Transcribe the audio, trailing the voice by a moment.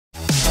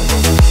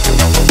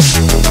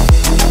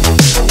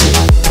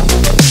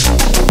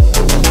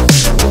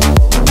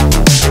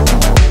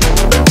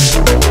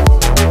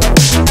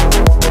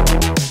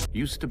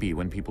used to be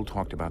when people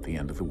talked about the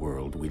end of the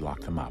world, we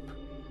locked them up,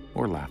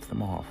 or laughed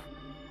them off.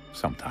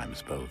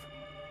 Sometimes both.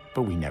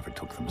 But we never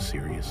took them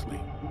seriously.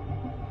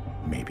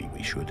 Maybe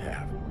we should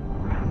have.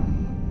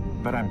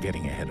 But I'm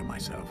getting ahead of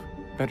myself.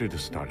 Better to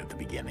start at the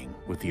beginning,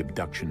 with the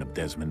abduction of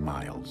Desmond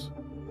Miles,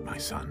 my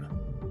son.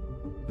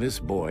 This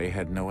boy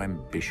had no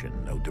ambition,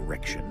 no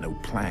direction, no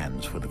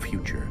plans for the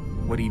future.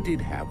 What he did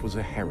have was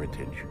a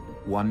heritage,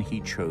 one he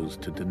chose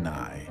to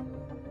deny.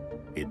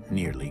 It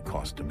nearly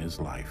cost him his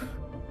life.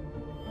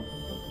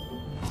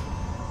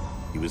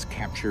 He was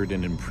captured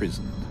and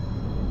imprisoned.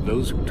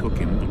 Those who took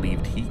him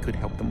believed he could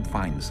help them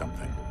find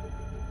something.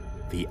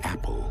 The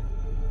apple.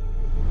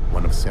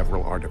 One of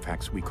several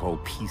artifacts we call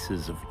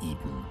pieces of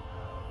Eden.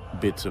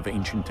 Bits of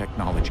ancient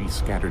technology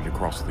scattered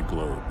across the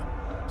globe.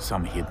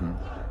 Some hidden,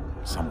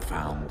 some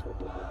found,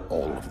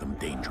 all of them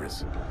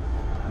dangerous.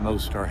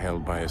 Most are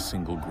held by a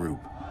single group,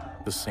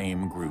 the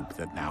same group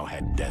that now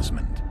had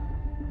Desmond.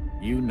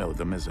 You know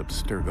them as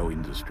Abstergo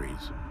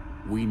Industries.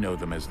 We know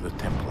them as the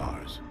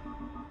Templars,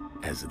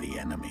 as the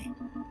enemy.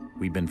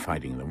 We've been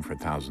fighting them for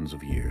thousands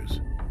of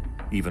years,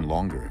 even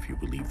longer if you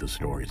believe the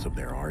stories of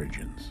their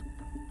origins.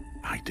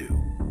 I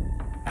do.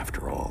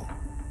 After all,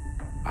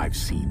 I've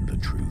seen the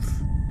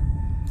truth.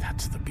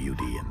 That's the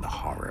beauty and the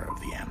horror of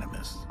the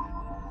Animus.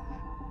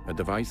 A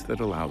device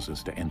that allows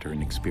us to enter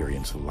and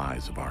experience the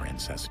lives of our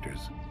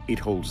ancestors. It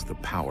holds the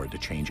power to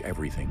change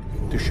everything,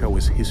 to show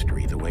us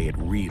history the way it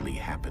really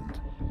happened.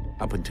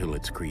 Up until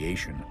its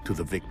creation, to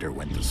the victor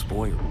went the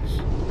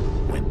spoils,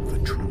 went the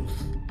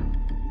truth.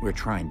 We're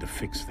trying to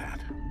fix that,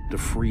 to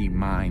free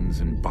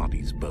minds and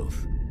bodies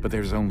both. But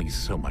there's only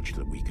so much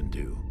that we can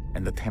do,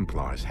 and the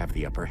Templars have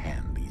the upper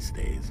hand these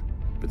days.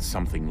 But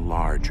something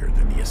larger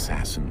than the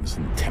Assassins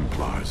and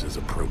Templars is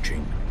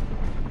approaching,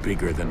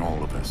 bigger than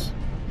all of us.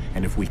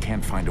 And if we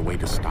can't find a way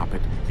to stop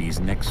it, these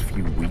next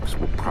few weeks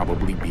will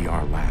probably be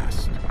our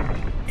last.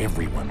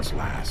 Everyone's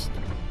last.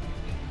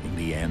 In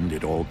the end,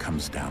 it all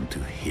comes down to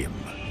him.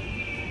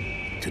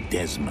 To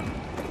Desmond.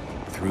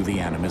 Through the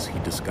Animus, he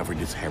discovered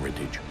his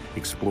heritage,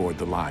 explored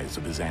the lives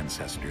of his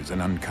ancestors,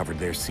 and uncovered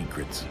their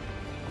secrets.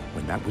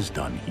 When that was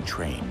done, he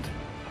trained.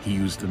 He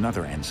used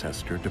another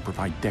ancestor to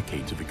provide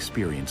decades of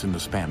experience in the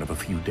span of a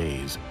few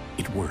days.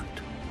 It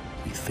worked.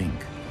 We think.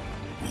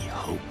 We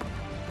hope.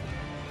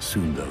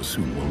 Soon, though,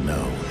 soon we'll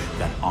know.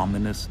 That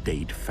ominous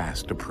date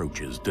fast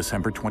approaches,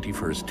 December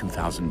 21st,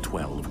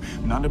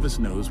 2012. None of us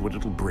knows what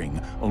it'll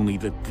bring, only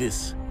that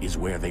this is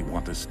where they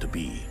want us to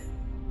be,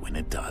 when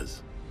it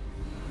does.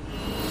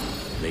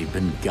 They've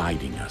been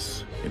guiding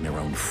us in their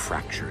own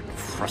fractured,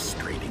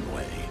 frustrating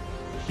way.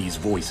 These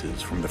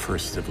voices from the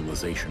first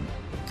civilization,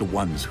 the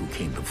ones who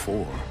came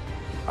before,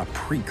 a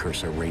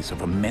precursor race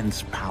of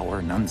immense power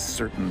and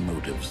uncertain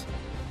motives.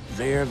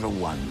 They're the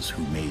ones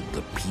who made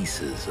the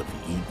pieces of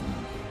Eden.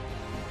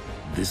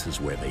 This is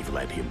where they've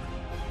led him,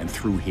 and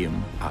through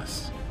him,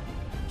 us.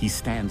 He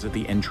stands at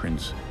the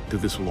entrance to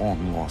this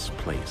long-lost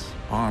place,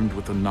 armed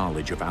with the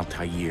knowledge of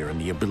Altair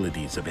and the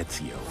abilities of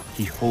Ezio.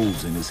 He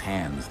holds in his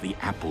hands the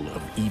apple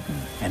of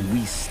Eden, and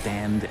we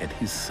stand at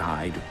his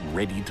side,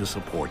 ready to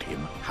support him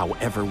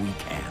however we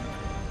can.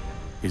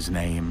 His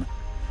name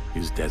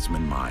is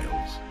Desmond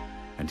Miles,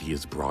 and he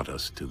has brought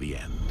us to the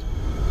end.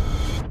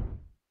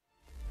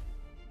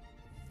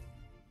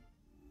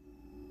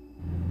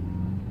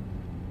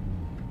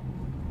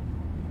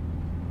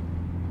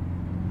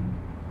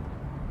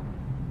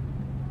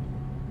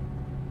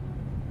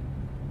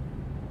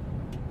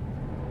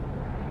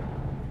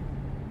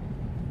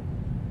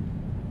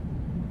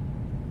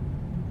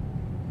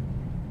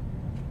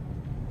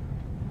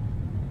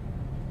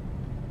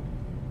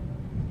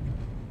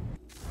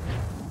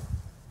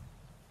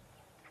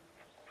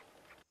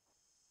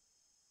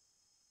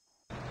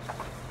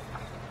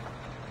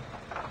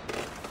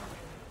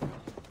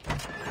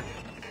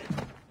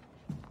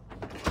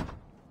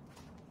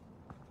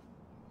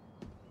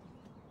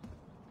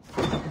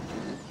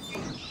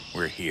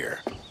 We're here.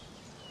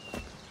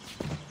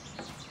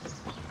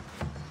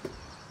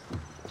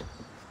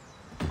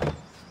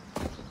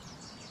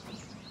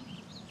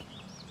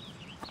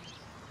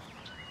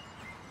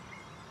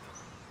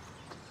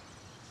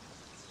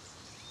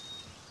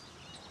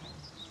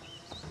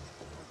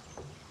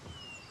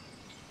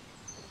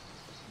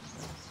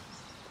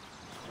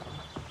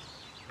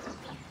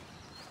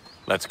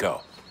 Let's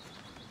go.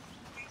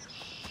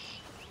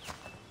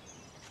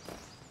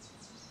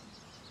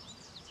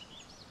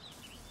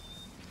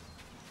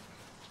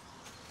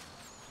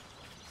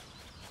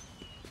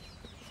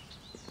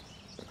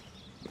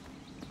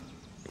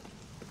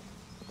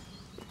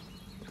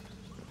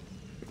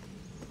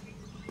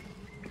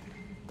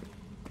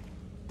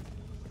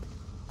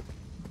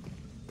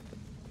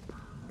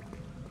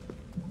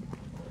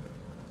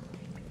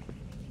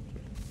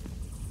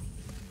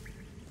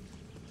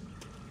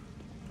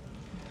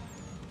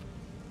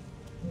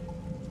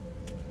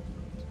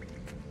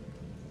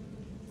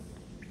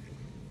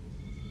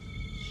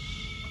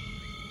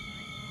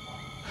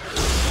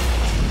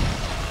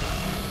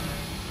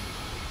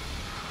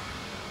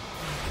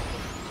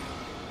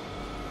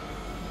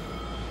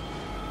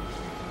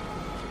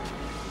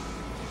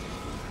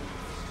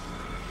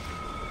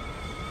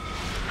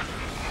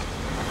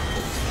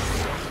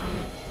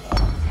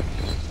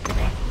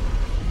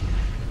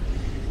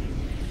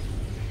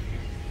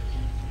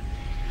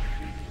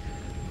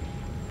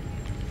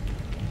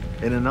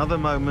 In another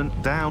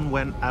moment, down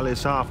went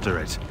Alice after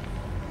it,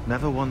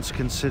 never once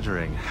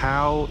considering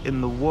how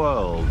in the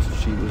world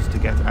she was to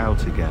get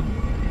out again.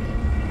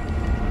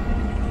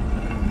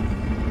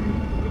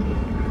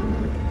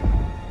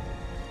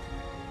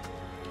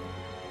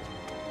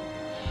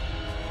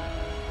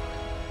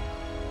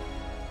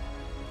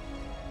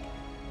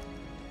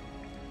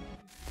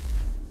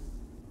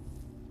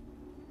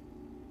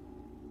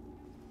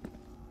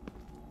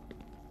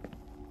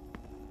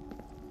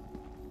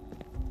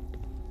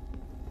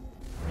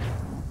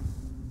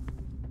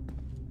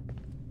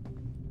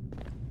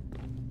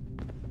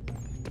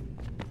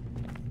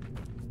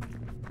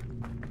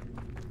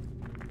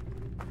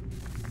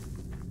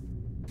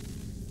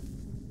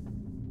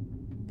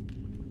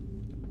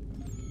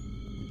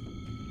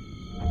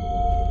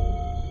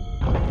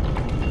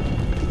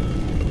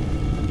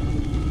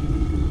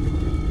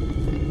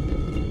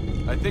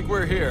 I think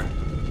we're here.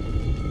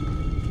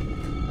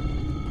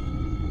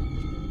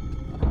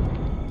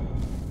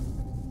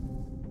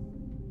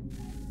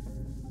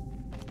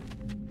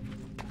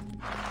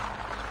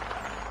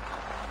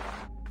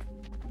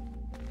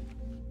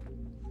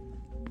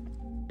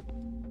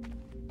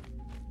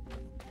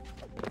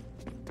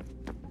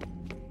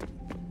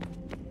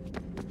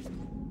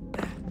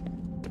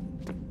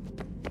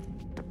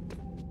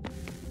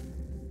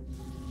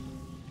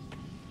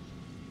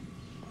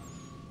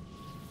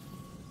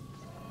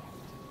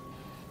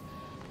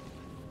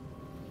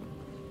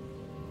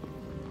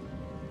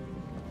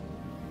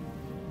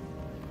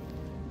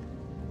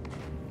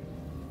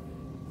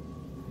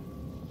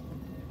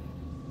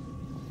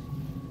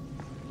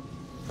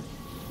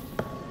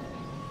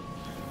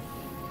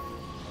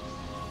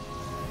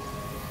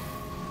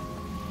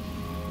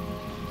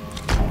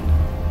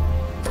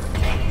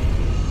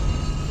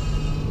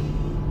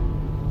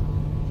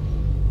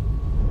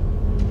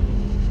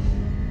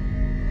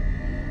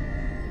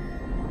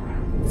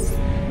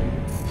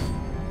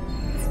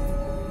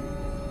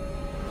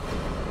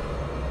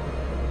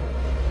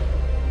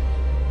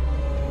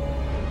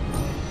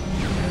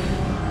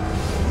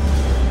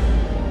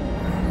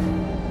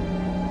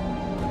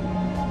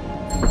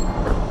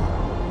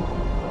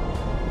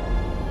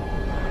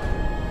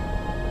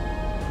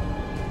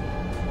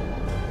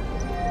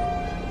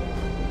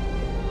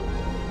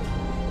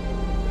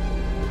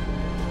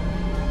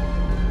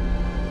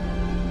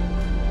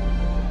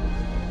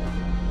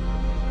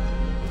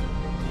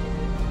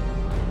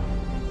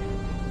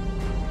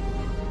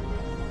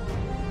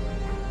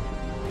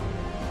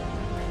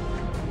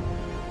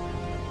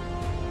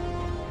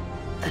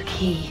 The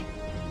key.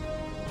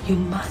 You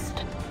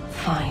must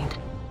find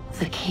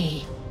the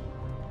key.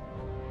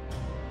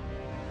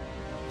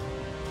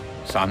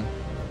 Son?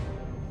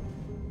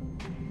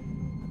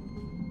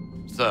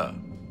 Sir.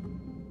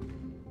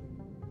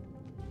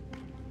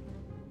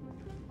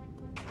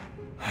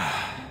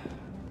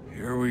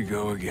 Here we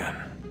go again.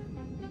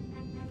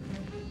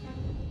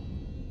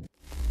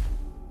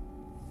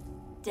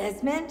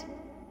 Desmond?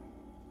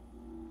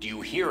 Do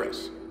you hear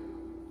us?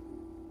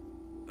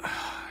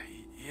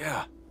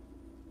 Yeah.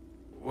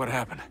 What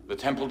happened? The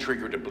temple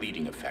triggered a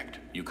bleeding effect.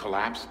 You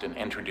collapsed and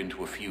entered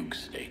into a fugue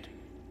state.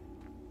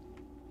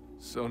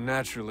 So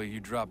naturally, you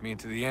dropped me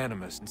into the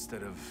Animus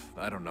instead of,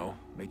 I don't know,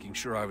 making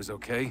sure I was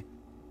okay?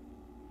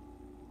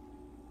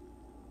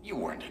 You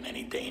weren't in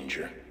any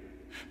danger.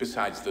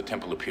 Besides, the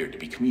temple appeared to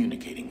be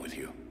communicating with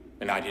you,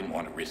 and I didn't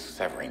want to risk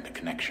severing the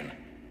connection.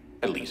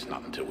 At least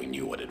not until we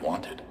knew what it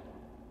wanted.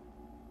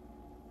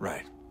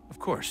 Right. Of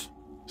course.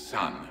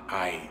 Son,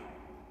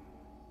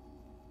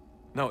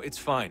 No, it's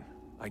fine.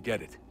 I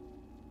get it.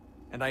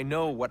 And I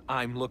know what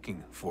I'm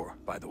looking for,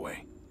 by the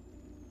way.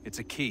 It's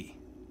a key.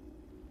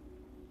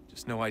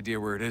 Just no idea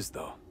where it is,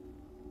 though.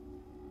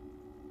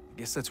 I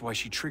guess that's why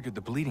she triggered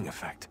the bleeding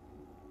effect.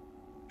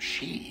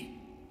 She?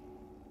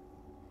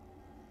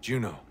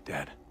 Juno,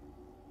 Dad.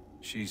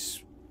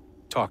 She's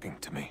talking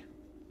to me.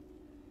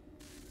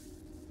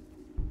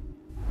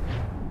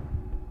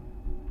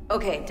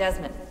 Okay,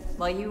 Desmond.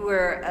 While you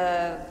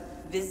were,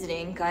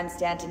 visiting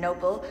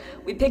Constantinople,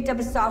 we picked up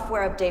a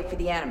software update for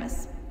the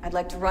Animus. I'd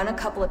like to run a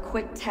couple of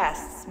quick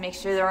tests, make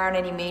sure there aren't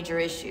any major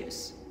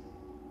issues.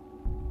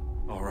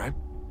 All right.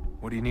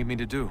 What do you need me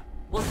to do?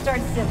 We'll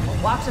start simple.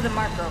 Walk to the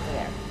marker over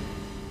there.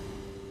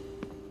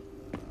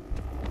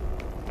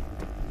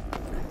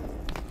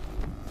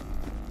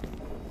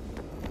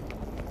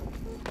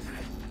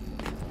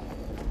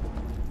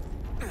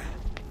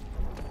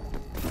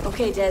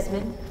 Okay,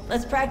 Desmond.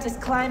 Let's practice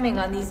climbing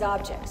on these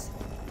objects.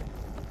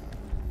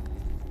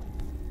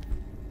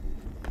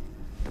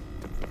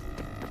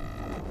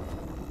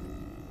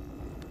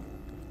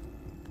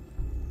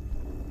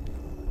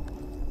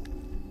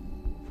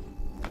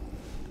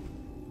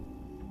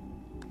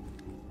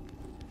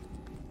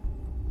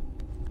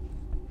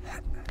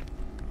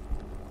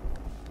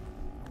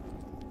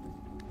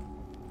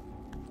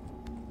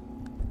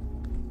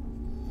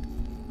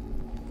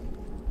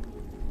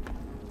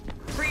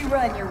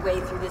 Run your way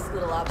through this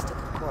little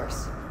obstacle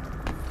course.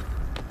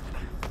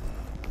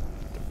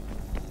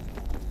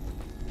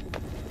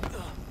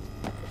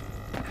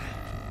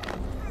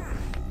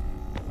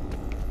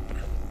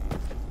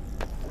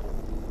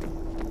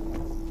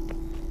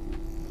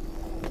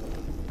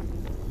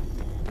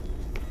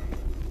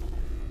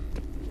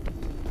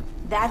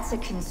 That's a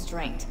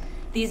constraint.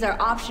 These are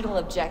optional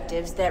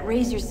objectives that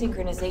raise your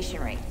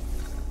synchronization rate.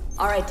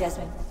 Alright,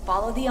 Desmond.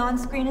 Follow the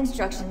on-screen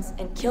instructions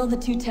and kill the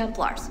 2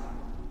 Templars.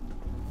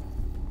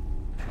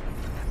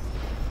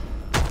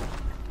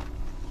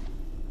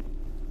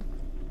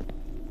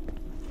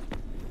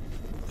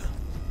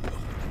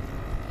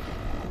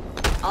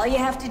 All you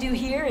have to do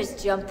here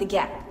is jump the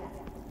gap.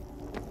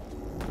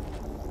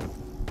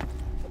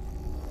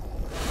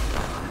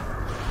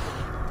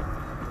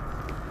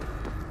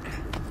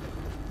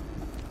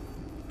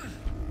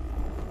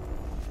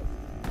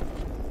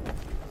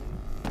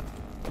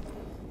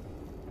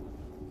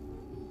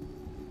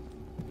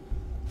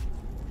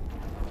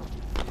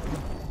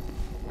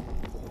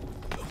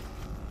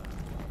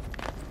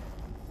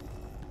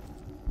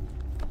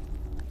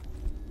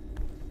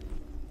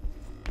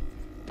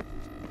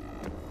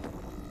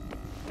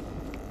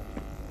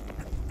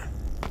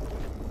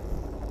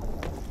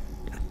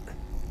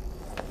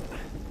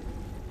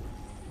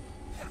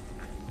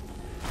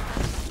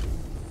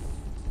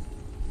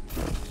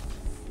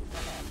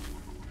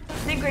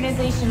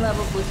 Synchronization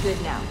levels look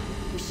good now.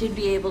 We should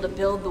be able to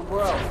build the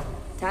world.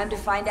 Time to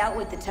find out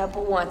what the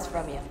temple wants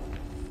from you.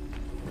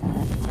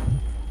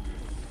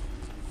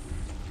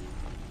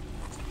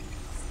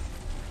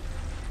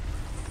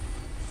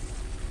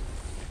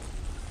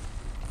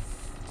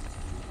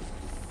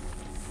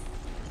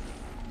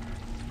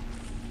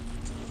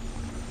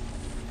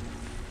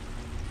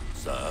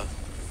 Sir?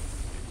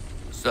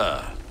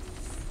 Sir?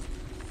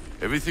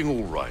 Everything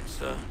all right,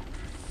 sir?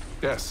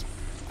 Yes,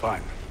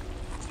 fine.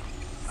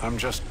 I'm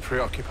just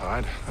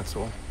preoccupied, that's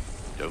all.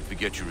 Don't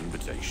forget your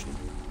invitation.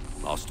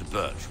 Master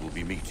Birch will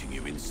be meeting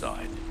you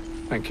inside.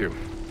 Thank you.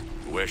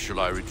 Where shall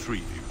I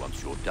retrieve you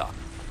once you're done?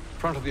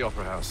 Front of the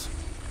Opera House.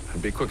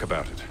 And be quick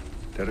about it.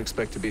 Don't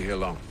expect to be here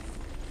long.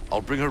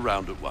 I'll bring her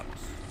round at once.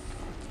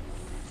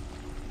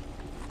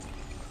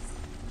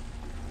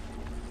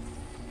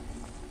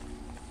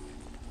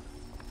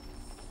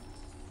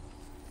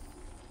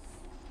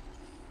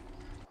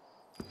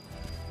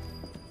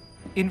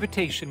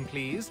 Invitation,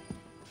 please.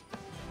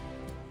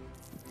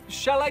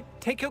 Shall I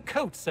take your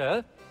coat,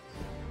 sir?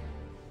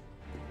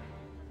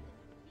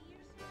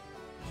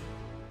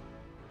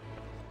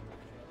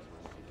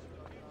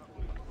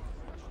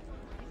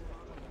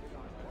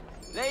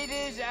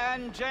 Ladies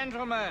and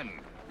gentlemen,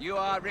 you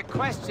are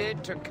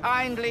requested to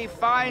kindly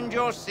find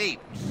your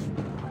seats.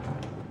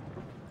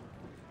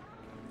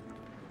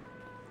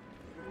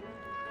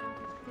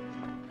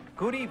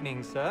 Good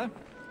evening, sir.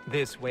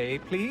 This way,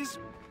 please.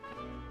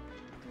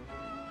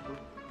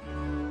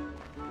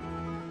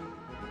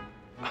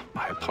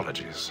 My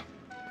apologies.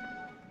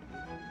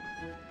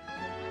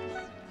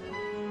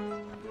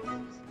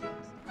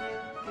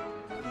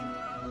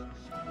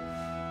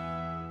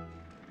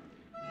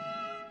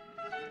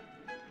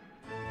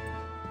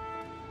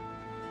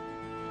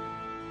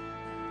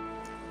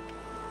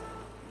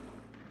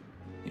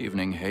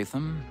 Evening,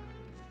 Haytham.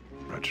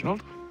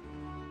 Reginald?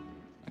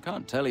 I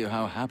can't tell you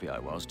how happy I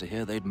was to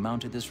hear they'd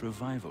mounted this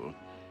revival.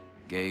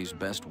 Gay's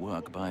best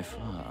work by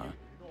far.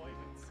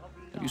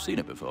 Have you seen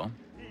it before?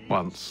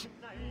 Once.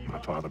 My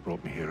father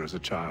brought me here as a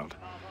child.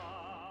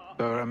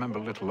 Though I remember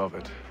little of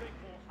it.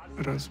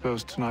 I don't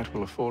suppose tonight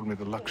will afford me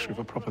the luxury of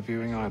a proper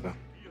viewing either.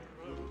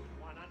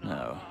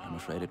 No, I'm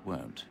afraid it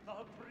won't.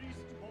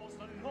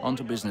 On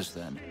to business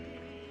then.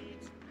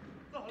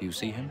 Do you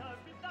see him?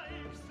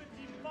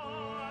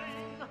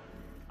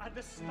 And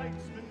the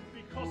statesman,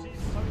 because he's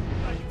so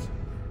great,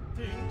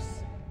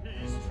 thinks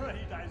his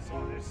trade as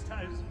honest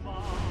as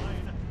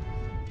mine.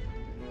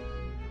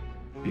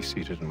 He's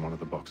seated in one of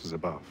the boxes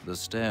above. The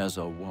stairs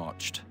are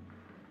watched.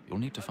 You'll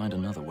need to find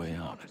another way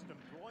up.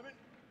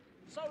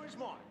 So is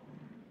mine.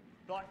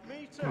 Like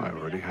me too. I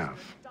already have.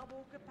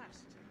 Double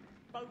capacity,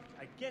 both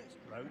against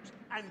roads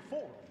and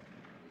for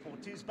them. For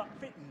 'tis but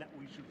fitting that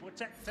we should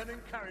protect and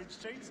encourage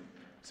cheats,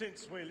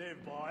 since we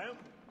live by 'em.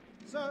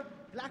 Sir,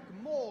 Black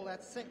Mall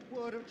at sick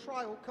word of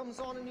trial comes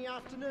on in the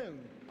afternoon.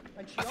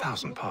 And she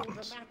 1,000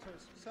 pardons.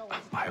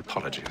 My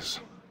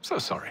apologies. So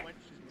sorry. When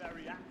she's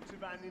very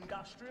active and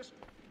industrious,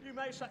 you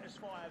may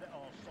satisfy her that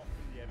I'll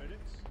soften the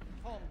evidence.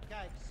 Tom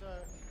Gag,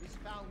 sir, is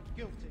found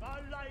guilty.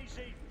 A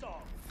lazy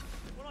dog.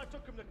 When I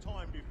took him the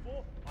time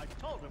before, I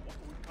told him what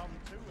would come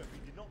to if he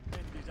did not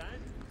bend his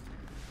hand.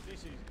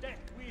 This is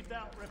death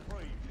without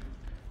reprieve.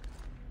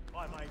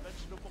 I may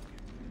mention a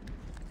booking.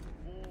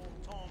 For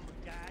Tom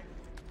Gag,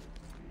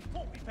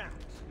 £40.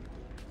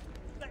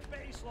 Let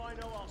Betty Sly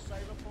know I'll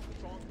save her from the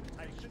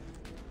transportation.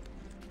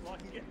 So I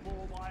can get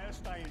more by her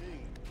staying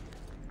in.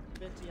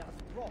 Betty has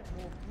brought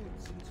more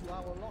goods into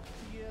our lot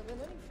here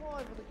than any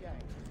five of the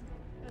gang.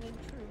 And in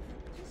truth,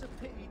 it is a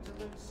pity to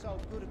lose so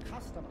good a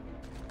customer.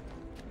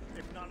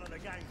 If none of the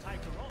gang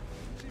take her on,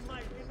 she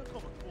may, in the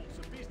common course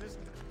of business,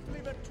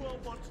 live at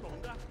 12 months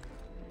longer.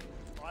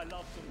 I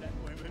love to let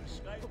women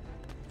escape.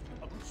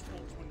 A good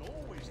sportsman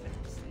always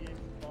lets the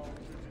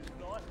advantages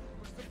in life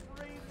was to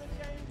breathe the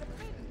game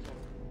depends on.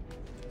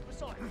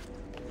 Besides,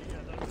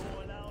 here the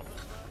law allows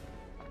us to...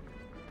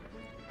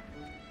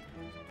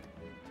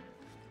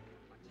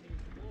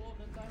 More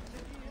than that to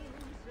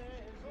use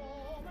it.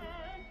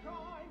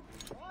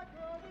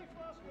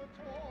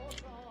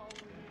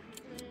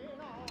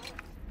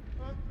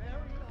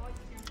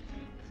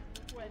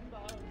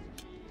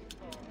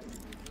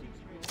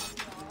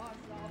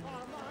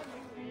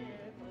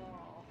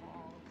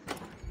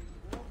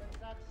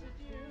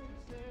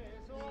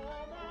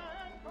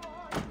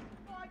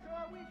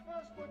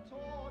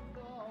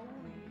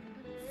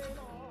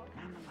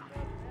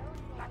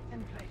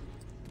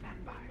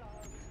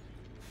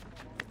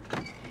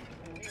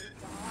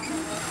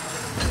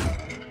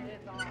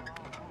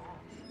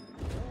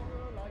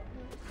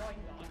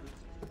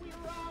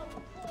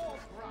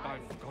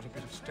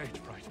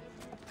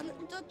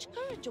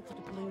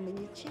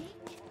 your cheek.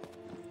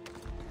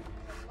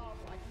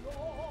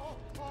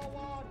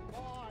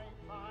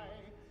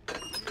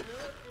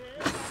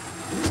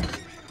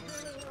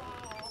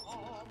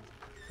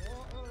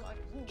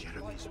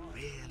 Jeremy's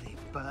really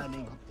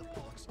burning up the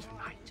boards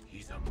tonight.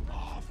 He's a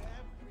marvel.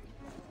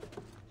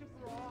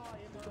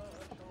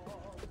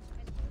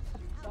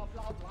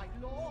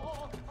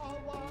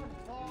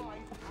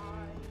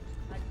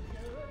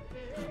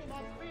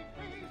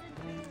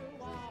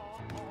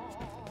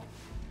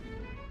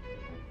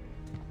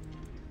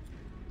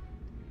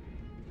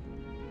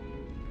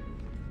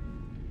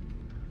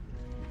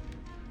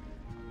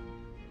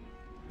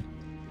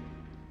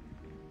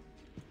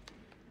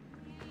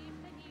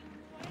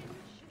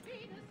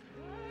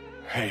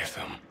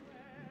 Haytham.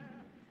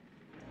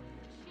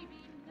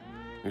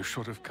 You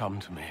should have come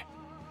to me.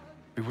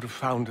 We would have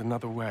found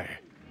another way.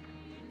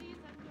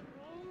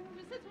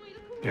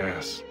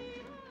 Yes.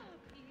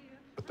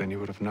 But then you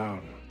would have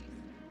known.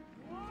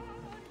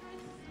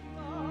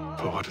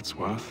 For what it's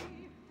worth,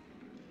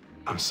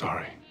 I'm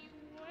sorry.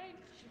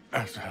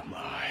 As am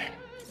I.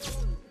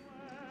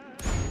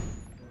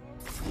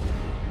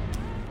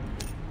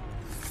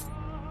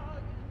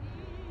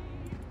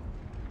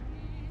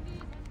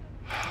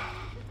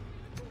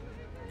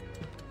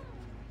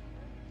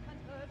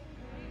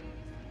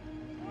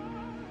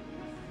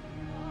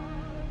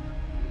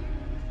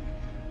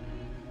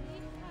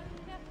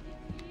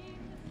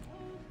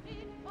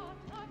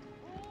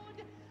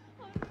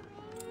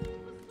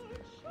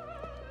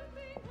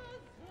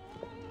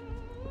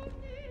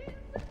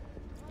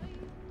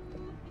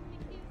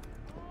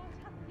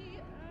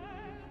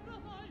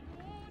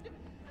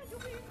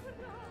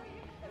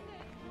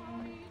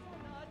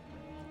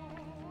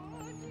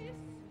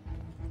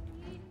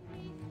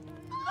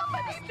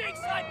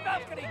 Stateside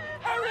balcony!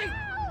 Hurry!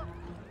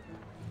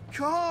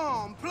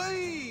 Come,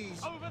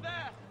 please! Over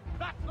there!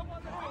 That's the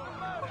one that we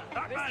murdered!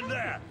 That man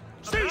there!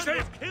 Seize him!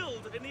 Was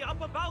killed in the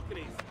upper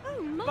balconies.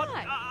 Oh, my! But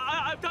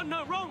I've done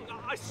no wrong.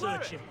 I swear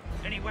Search it. him.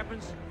 Any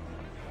weapons?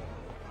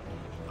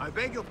 I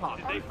beg your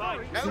pardon. Did they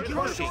fight? No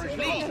pushing,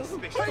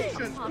 please!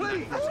 Patience,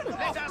 please!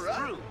 Let us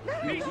through.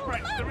 Peace,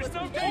 friends. There is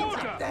no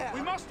danger.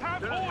 We must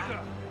have order.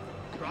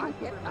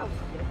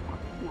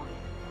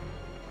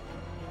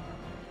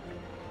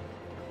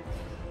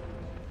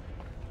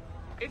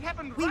 It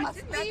happened We right must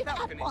in that leave at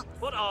balcony. once.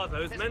 What are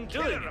those There's men a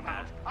killer doing?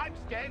 about. I'm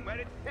staying where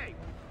it's safe.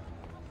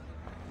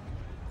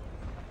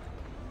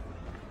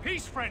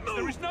 Peace, friends.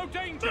 There is no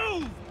danger.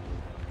 Move!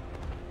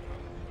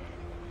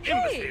 Hey!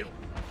 Imbecile.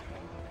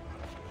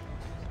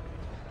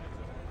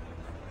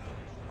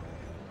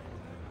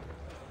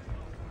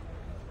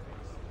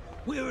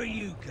 Where are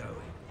you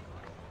going?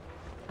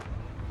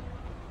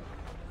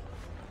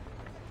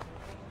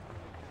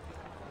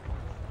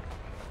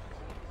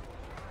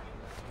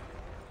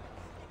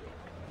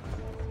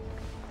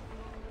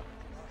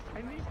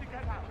 I need to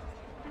get out.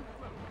 Too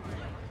close.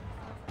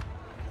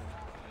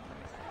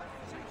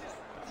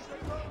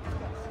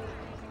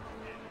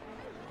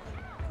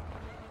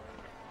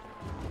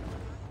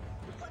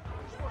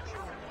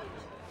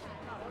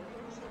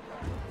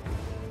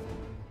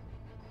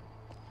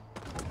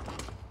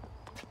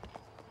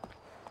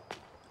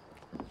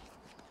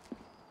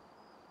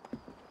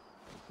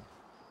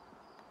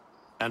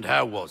 And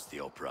how was the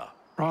opera?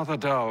 Rather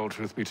dull,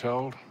 truth be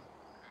told.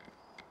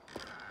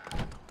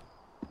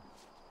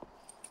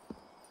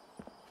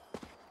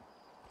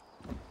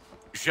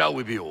 Shall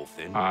we be off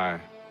then? Aye.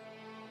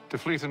 To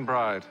Fleet and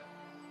Bride.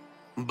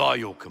 By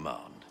your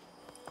command.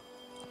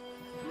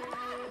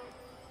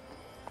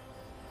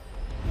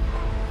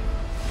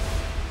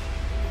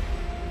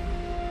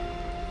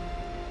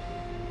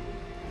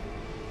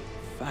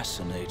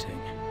 Fascinating.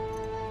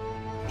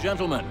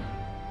 Gentlemen,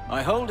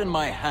 I hold in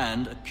my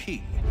hand a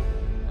key.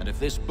 And if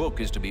this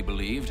book is to be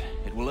believed,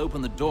 it will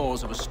open the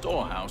doors of a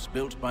storehouse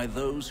built by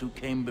those who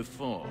came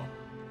before.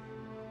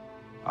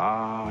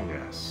 Ah,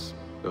 yes.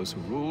 Those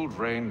who ruled,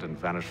 reigned, and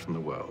vanished from the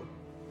world.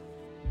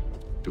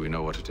 Do we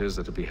know what it is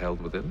that will be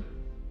held within?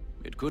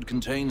 It could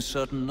contain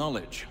certain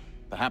knowledge.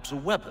 Perhaps a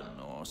weapon,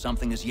 or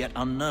something as yet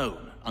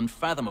unknown,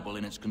 unfathomable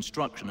in its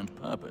construction and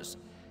purpose.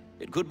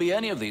 It could be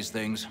any of these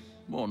things,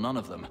 or none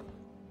of them.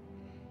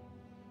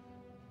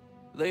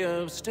 They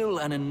are still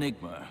an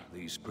enigma,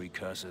 these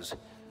precursors.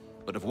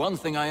 But of one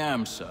thing I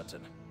am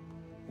certain.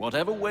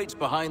 Whatever waits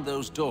behind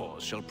those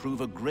doors shall prove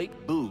a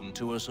great boon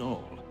to us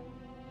all.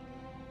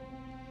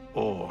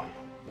 Or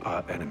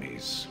our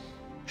enemies,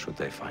 should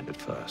they find it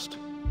first.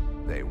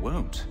 They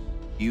won't.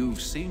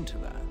 You've seen to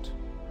that.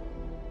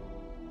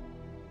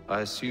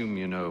 I assume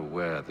you know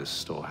where this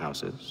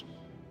storehouse is?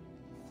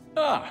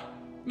 Ah,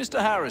 Mr.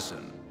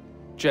 Harrison.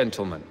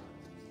 Gentlemen,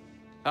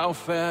 How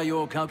fare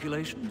your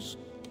calculations?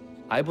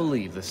 I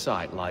believe the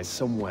site lies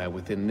somewhere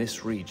within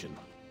this region.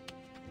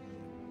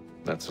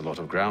 That's a lot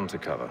of ground to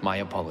cover. My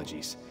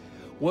apologies.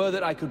 Were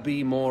that I could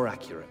be more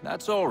accurate.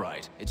 That's all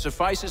right. It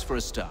suffices for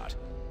a start.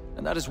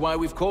 And that is why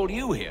we've called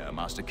you here,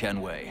 Master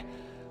Kenway.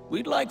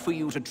 We'd like for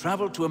you to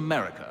travel to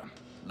America,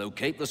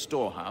 locate the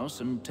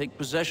storehouse, and take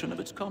possession of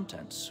its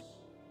contents.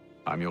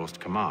 I'm yours to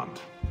command.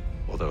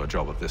 Although a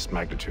job of this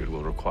magnitude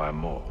will require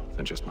more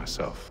than just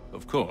myself.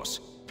 Of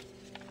course.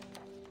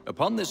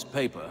 Upon this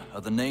paper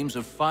are the names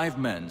of 5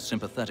 men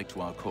sympathetic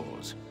to our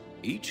cause.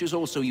 Each is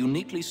also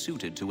uniquely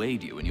suited to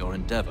aid you in your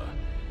endeavor.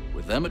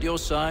 With them at your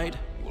side,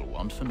 you will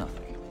want for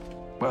nothing.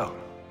 Well,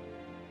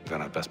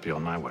 then I'd best be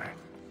on my way.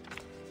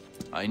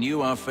 I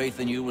knew our faith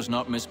in you was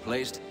not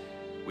misplaced.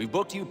 We've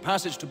booked you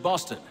passage to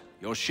Boston.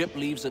 Your ship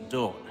leaves at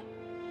dawn.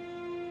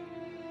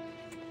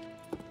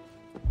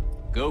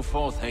 Go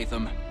forth,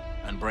 Haytham,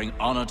 and bring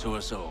honor to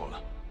us all.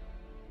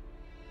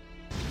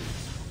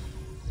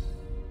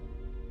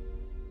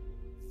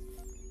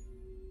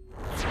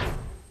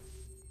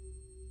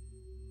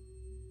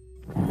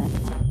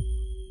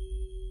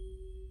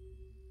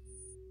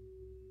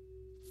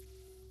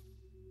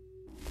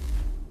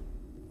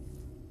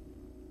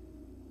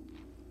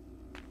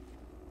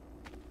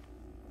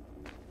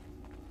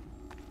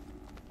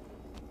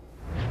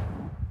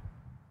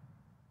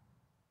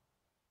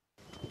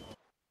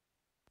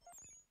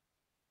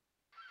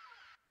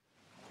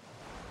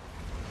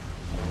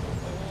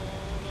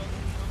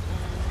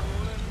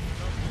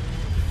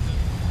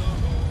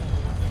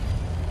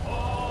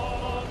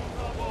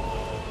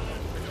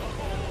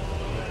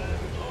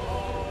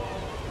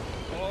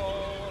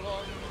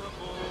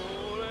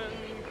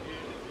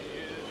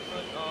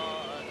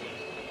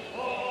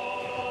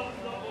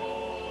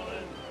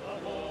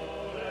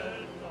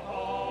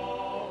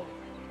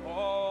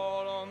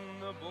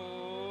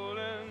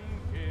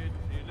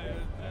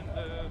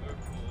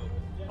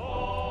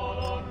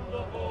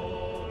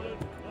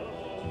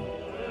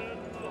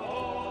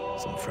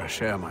 Some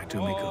fresh air might do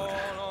me good.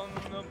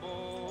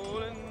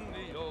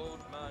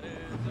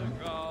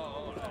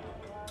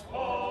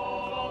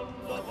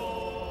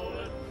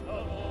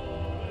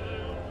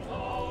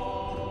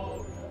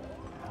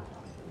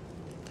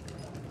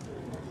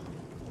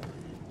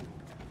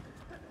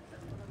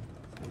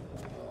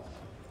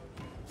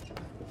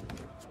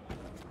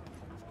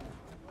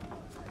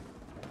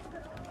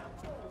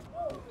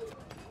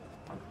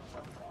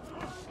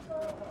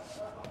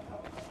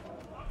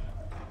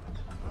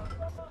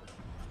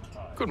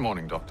 Good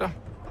morning, Doctor.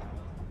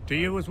 To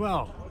you as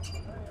well.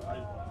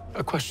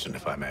 A question,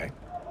 if I may.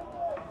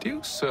 Do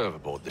you serve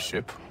aboard the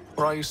ship,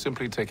 or are you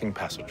simply taking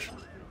passage?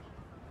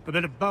 A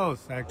bit of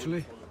both,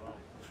 actually.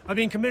 I've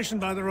been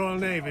commissioned by the Royal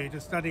Navy to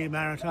study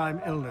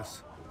maritime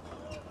illness.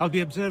 I'll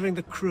be observing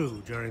the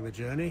crew during the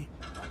journey.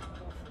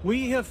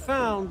 We have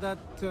found that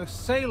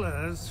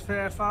sailors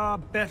fare far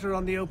better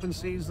on the open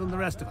seas than the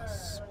rest of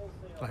us.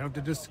 I hope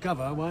to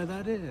discover why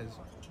that is.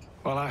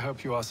 Well, I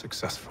hope you are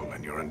successful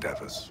in your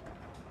endeavors.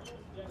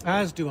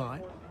 As do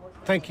I.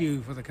 Thank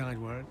you for the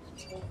kind words.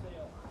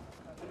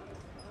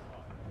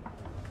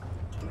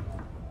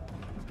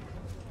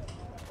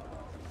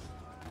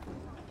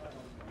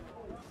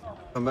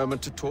 A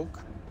moment to talk?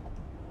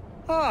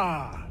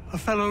 Ah, a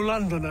fellow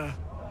Londoner.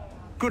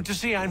 Good to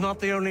see I'm not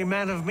the only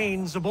man of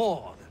means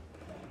aboard.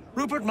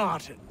 Rupert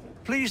Martin,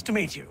 pleased to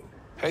meet you.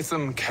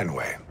 Haytham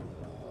Kenway.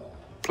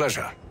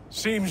 Pleasure.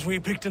 Seems we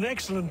picked an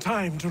excellent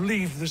time to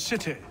leave the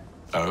city.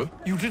 Oh?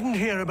 You didn't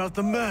hear about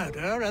the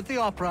murder at the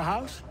Opera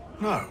House?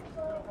 No.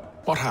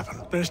 What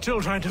happened? They're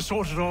still trying to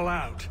sort it all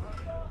out.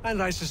 And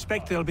I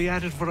suspect they'll be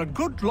at it for a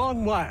good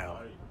long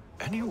while.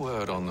 Any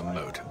word on the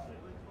motive?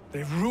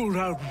 They've ruled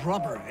out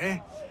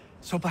robbery,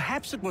 so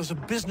perhaps it was a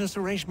business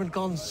arrangement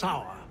gone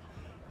sour.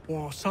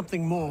 Or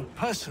something more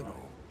personal,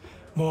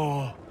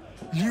 more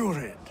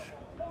lurid.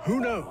 Who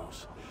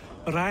knows?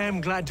 But I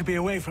am glad to be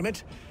away from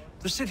it.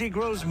 The city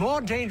grows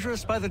more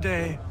dangerous by the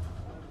day.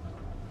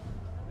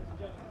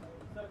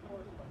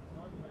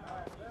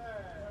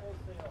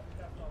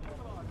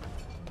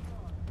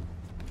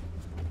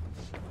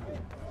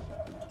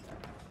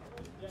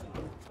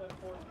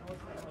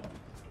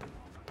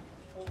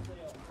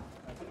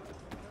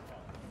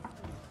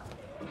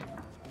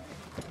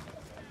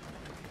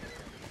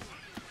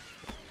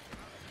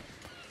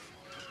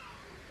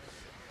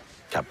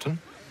 Captain?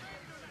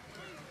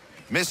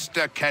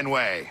 Mr.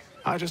 Kenway.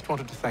 I just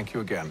wanted to thank you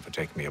again for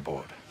taking me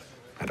aboard,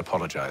 and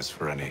apologize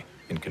for any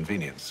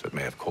inconvenience it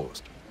may have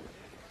caused.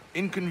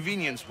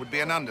 Inconvenience would be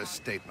an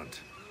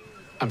understatement.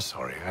 I'm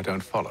sorry, I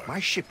don't follow.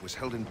 My ship was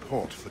held in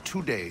port for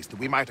 2 days that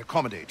we might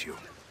accommodate you.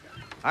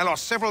 I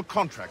lost several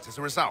contracts as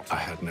a result. I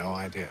had no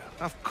idea.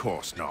 Of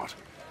course not.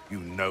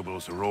 You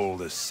nobles are all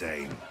the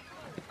same.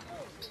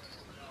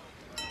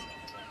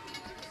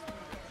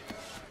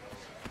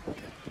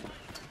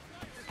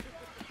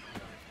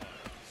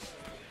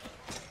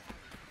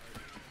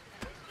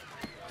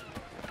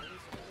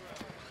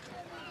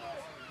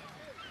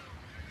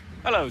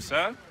 Hello,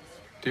 sir.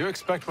 Do you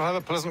expect we'll have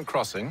a pleasant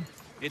crossing?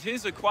 It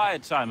is a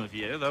quiet time of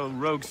year, though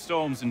rogue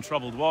storms in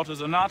troubled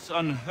waters are not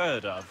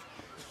unheard of.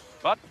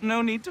 But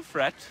no need to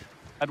fret.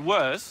 At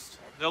worst,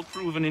 they'll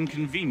prove an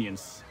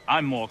inconvenience.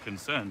 I'm more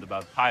concerned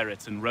about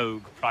pirates and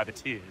rogue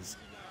privateers.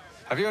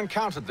 Have you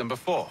encountered them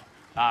before?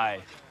 Aye.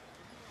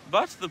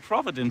 But the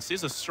Providence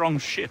is a strong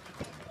ship,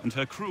 and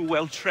her crew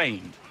well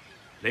trained.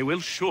 They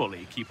will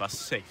surely keep us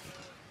safe.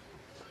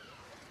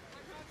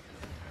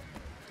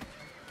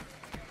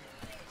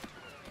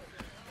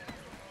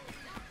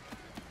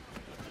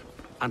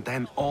 and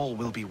then all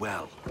will be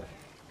well.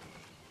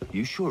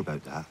 You sure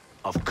about that?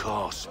 Of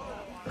course.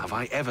 Have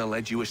I ever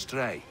led you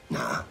astray?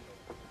 Nah.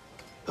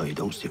 Though you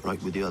don't sit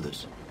right with the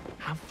others.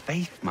 Have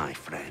faith, my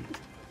friend.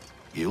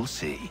 You'll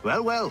see.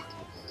 Well, well.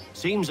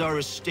 Seems our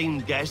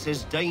esteemed guest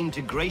has deigned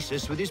to grace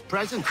us with his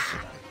presence.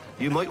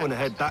 You might want to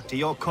head back to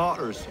your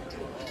quarters.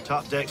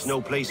 Top deck's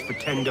no place for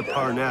tender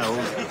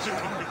parnells.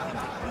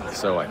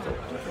 So I thought.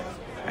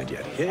 And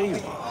yet here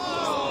you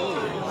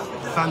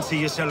are. Fancy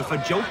yourself a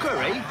joker,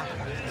 eh?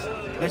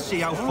 Let's see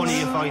how funny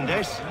you find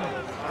this.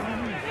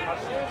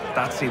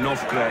 That's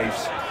enough,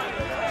 Graves.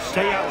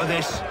 Stay out of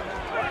this.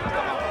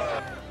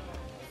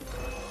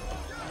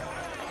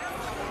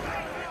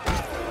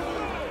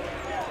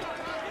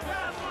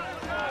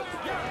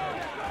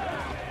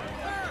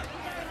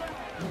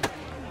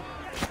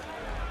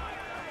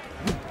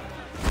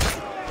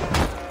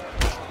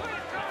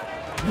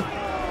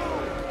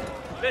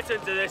 Listen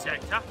to this,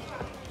 Hector.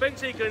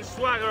 Thinks he can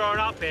swagger on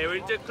up here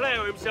and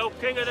declare himself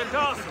king of the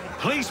castle.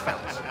 Please,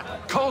 fellas,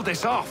 call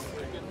this off.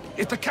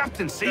 If the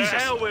captain sees us... To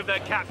hell with the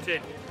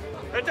captain.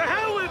 And to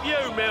hell with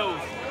you, Mills.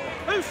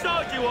 Whose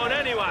side you on,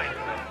 anyway?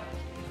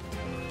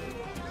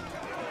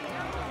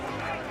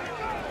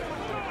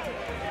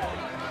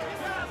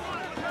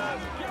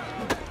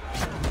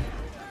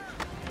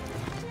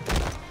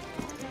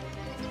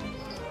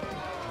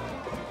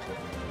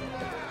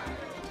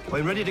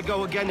 I'm ready to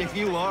go again if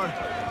you are.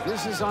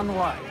 This is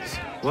unwise.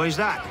 Why's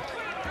that?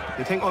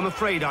 You think I'm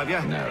afraid of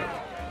you? No,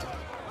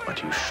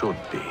 but you should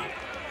be.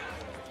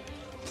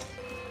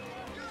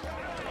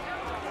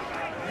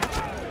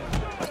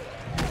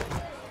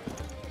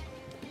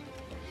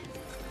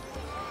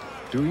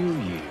 Do you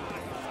yield?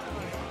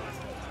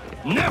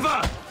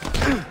 Never!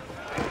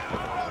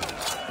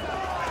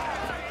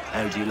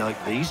 How do you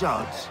like these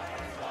odds?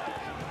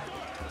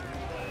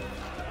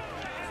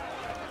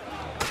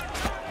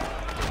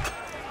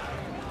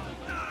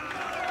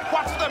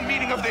 What's the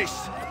meaning of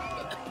this?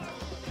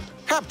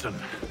 Captain!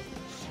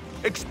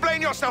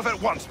 Explain yourself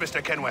at once,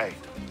 Mr. Kenway.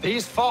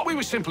 These thought we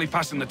were simply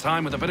passing the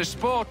time with a bit of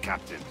sport,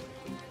 Captain.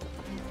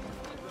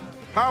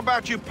 How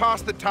about you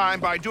pass the time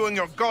by doing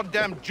your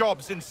goddamn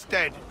jobs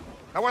instead?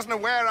 I wasn't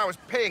aware I was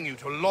paying you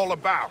to loll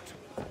about.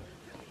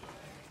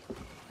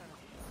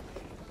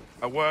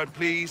 A word,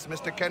 please,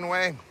 Mr.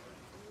 Kenway.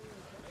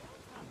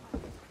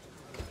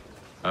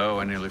 Oh,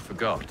 I nearly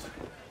forgot.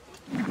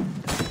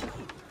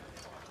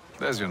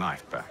 There's your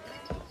knife back.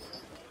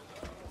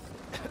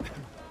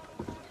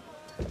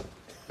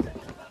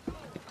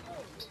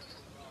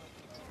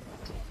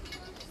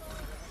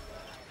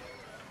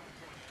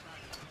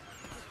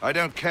 I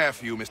don't care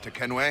for you, Mr.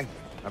 Kenway.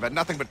 I've had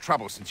nothing but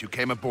trouble since you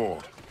came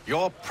aboard.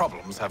 Your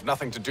problems have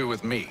nothing to do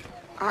with me.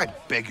 I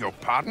beg your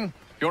pardon?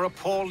 You're a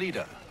poor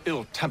leader,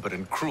 ill-tempered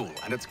and cruel,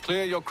 and it's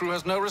clear your crew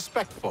has no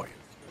respect for you.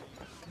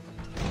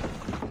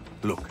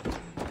 Look,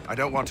 I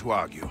don't want to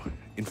argue.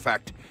 In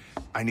fact,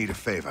 I need a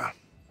favor.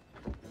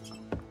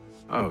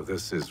 Oh,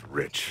 this is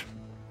rich.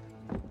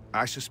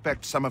 I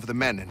suspect some of the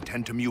men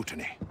intend to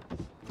mutiny.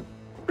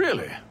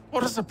 Really?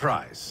 What a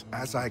surprise.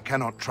 As I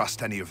cannot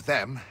trust any of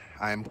them,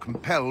 I am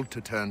compelled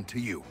to turn to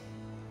you.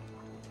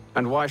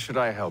 And why should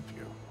I help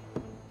you?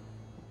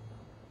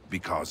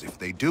 Because if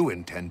they do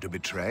intend to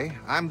betray,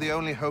 I'm the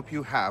only hope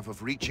you have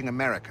of reaching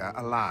America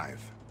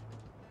alive.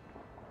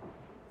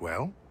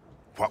 Well,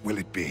 what will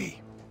it be?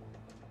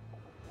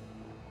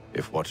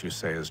 If what you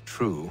say is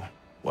true,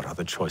 what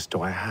other choice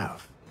do I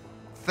have?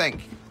 Thank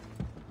you.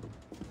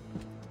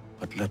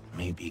 But let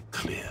me be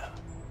clear.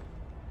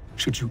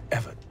 Should you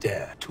ever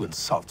dare to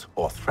insult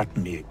or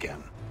threaten me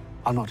again,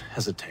 I'll not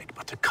hesitate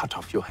but to cut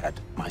off your head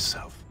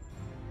myself.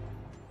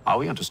 Are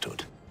we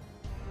understood?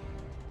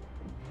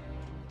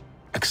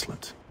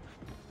 Excellent.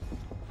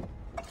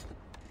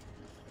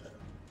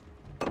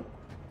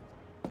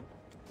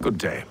 Good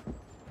day.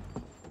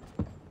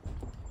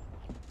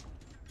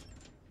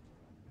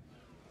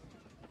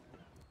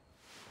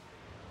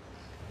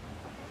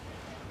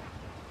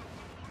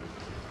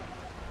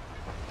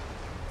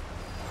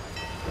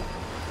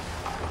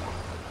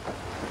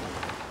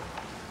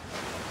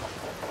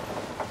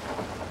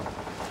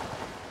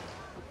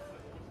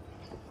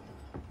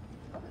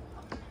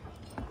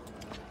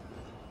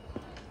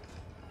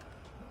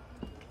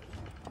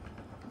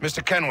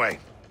 Mr. Kenway.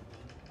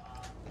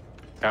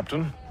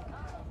 Captain?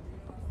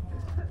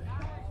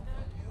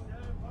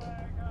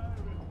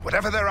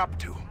 Whatever they're up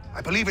to,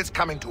 I believe it's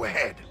coming to a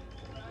head.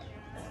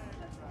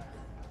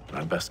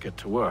 I'd best get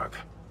to work.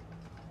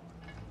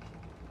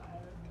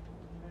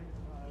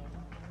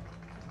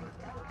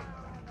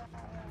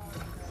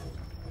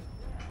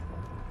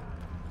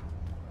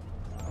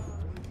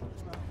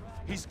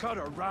 He's cut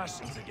our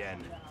rations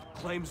again.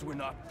 Claims we're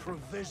not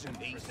provisioned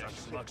for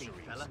such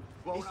luxuries.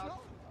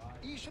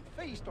 You should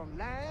feast on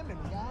lamb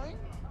and wine.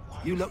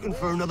 You looking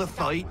for another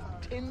fight?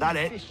 That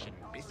it? Fish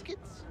and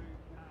biscuits.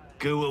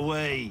 Go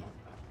away.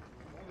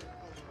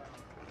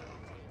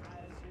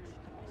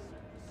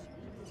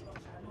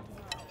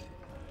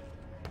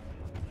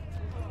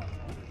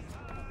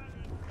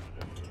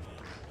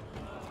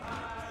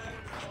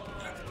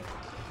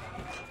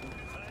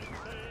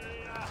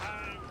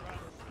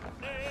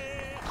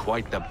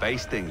 Quite the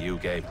basting you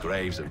gave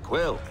Graves and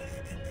Quill.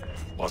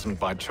 Wasn't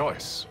by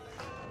choice.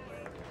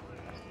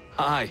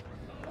 Aye.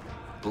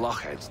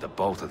 Blockheads, the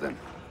both of them.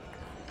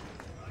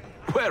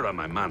 Where are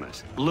my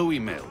manners? Louis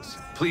Mills.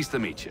 Pleased to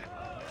meet you.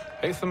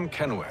 Haytham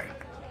Kenway.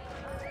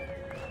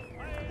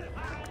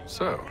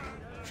 So,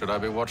 should I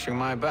be watching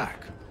my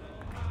back?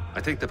 I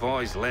think the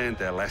boys learned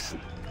their lesson.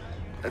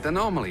 They're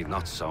normally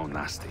not so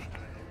nasty.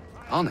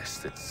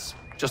 Honest, it's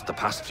just the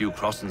past few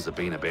crossings have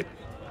been a bit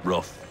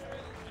rough.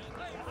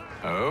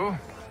 Oh?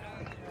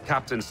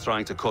 Captain's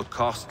trying to cut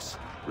costs.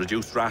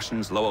 Reduced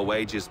rations, lower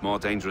wages, more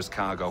dangerous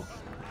cargo.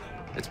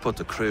 It's put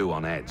the crew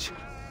on edge.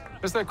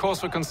 Is there cause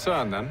for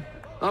concern, then?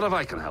 Not if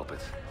I can help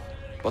it.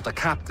 But the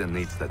captain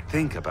needs to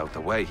think about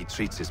the way he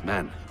treats his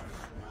men.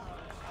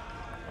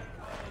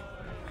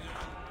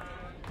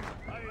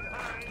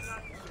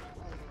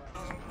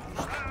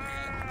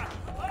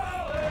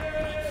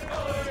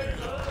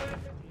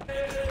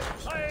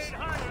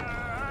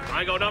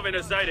 I ain't got nothing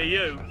to say to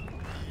you.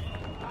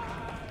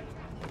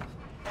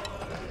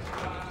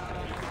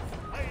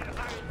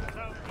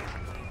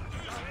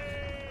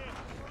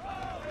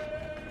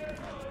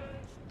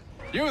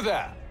 You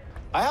there!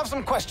 I have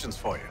some questions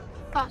for you.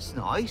 That's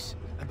nice,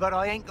 but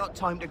I ain't got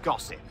time to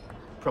gossip.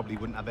 Probably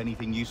wouldn't have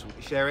anything useful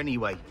to share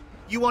anyway.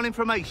 You want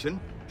information?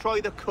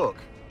 Try the cook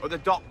or the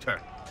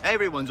doctor.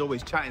 Everyone's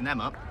always chatting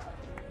them up.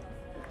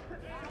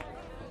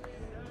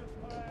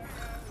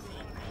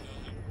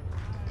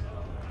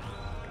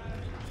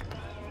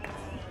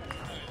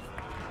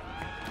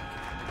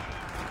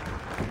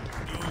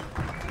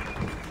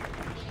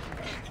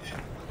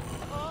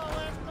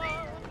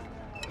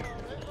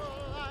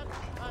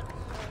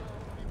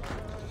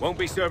 Won't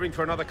be serving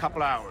for another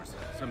couple hours.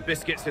 Some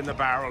biscuits in the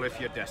barrel if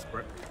you're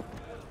desperate.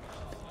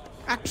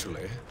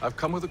 Actually, I've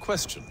come with a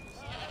question.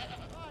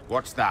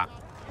 What's that?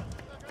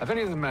 Have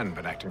any of the men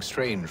been acting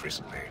strange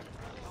recently?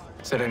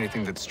 Said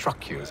anything that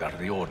struck you as out of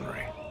the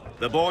ordinary?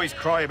 The boys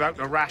cry about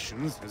the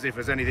rations, as if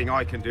there's anything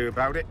I can do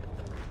about it.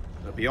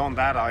 But beyond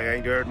that, I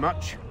ain't heard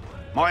much.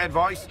 My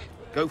advice,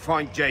 go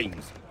find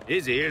James.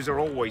 His ears are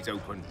always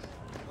open.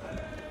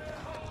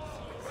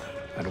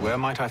 And where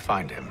might I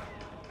find him?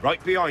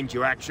 Right behind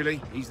you,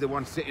 actually. He's the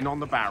one sitting on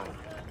the barrel.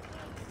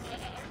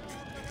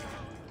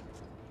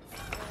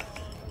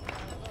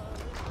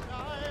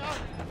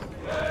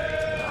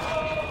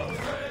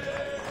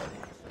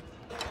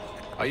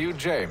 Are you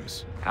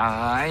James?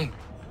 Aye.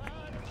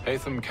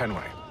 Haytham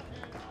Kenway.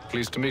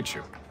 Pleased to meet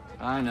you.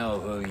 I know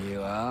who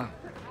you are.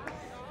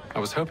 I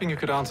was hoping you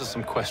could answer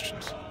some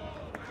questions.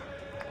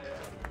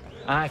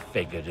 I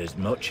figured as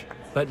much,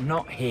 but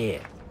not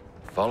here.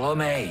 Follow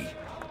me.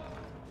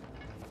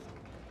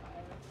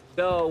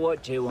 So,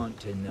 what do you want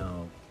to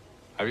know?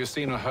 Have you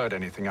seen or heard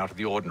anything out of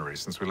the ordinary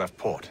since we left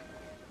port?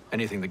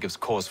 Anything that gives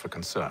cause for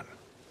concern?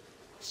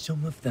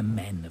 Some of the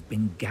men have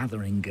been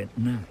gathering at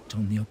night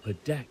on the upper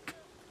deck.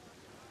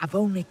 I've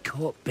only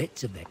caught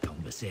bits of their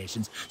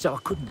conversations, so I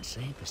couldn't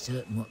say for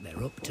certain what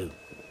they're up to.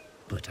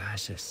 But I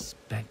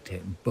suspect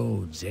it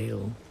bodes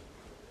ill.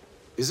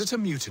 Is it a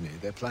mutiny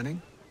they're planning?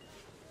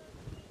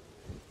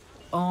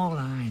 All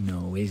I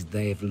know is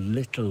they've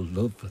little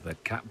love for the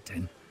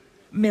captain.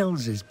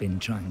 Mills has been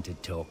trying to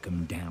talk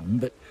him down,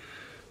 but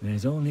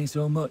there's only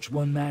so much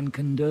one man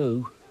can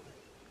do.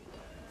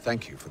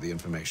 Thank you for the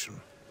information.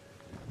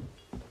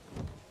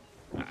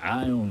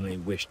 I only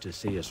wish to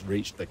see us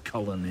reach the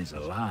colonies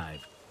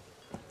alive.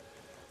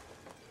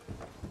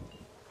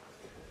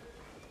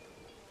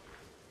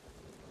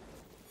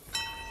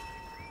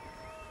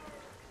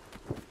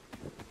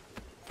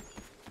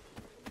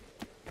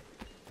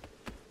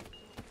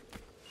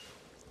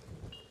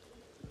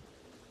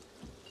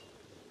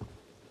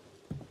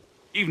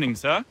 Evening,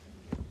 sir.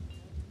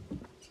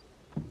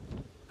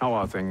 How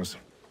are things?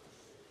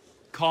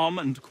 Calm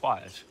and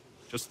quiet.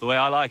 Just the way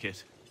I like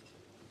it.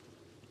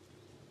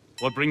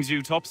 What brings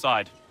you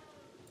topside?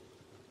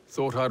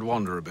 Thought I'd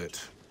wander a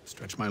bit.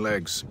 Stretch my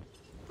legs.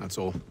 That's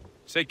all.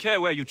 Take care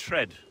where you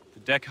tread. The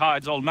deck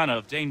hides all manner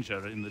of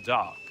danger in the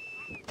dark.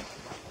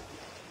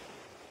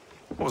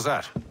 What was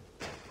that?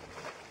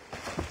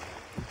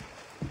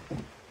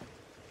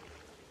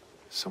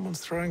 Someone's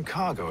throwing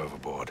cargo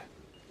overboard.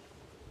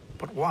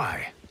 But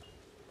why?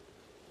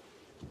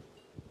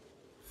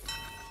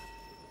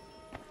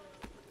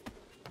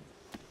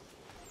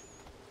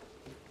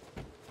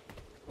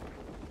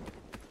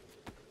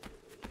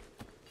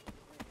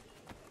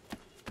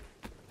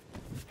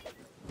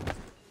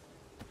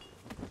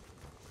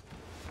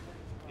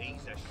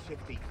 He's a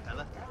shifty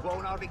fella.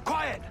 Won't hardly...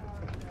 Quiet!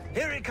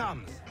 Here he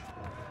comes.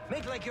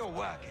 Make like you're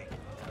working.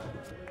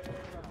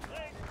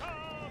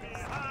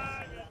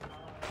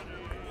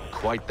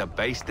 Quite the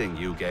basting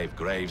you gave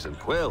Graves and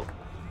Quill.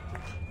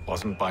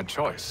 Wasn't by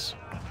choice.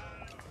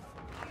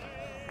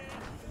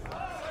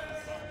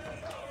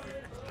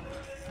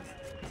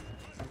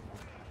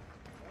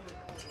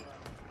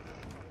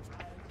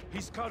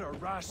 He's cut our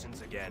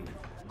rations again.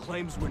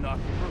 Claims we're not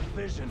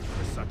provisioned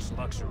for such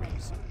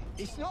luxuries.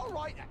 It's not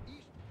right that you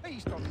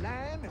feast on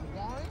lamb and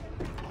wine,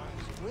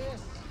 whilst we're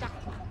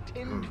stuck with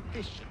tinned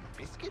fish and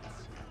biscuits.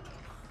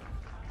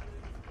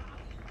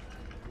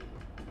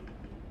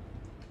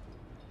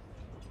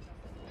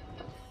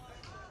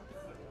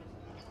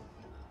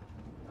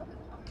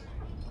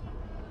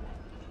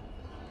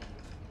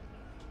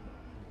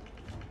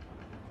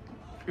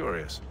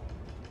 Curious.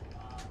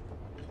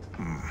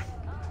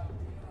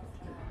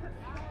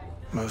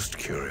 Most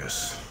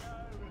curious.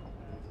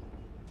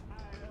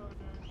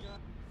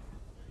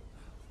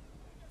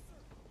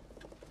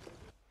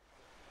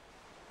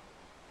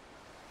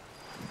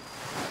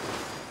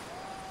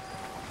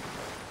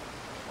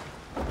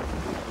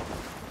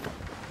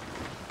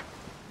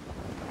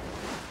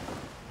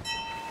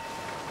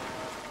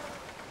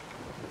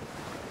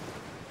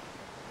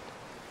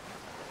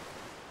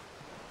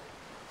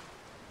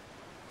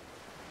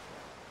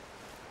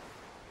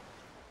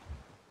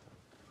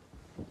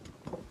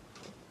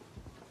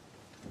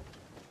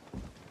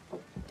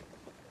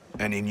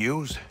 Any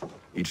news?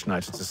 Each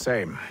night it's the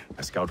same.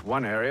 I scout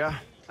one area,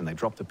 and they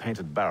drop the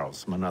painted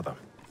barrels from another.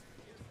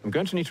 I'm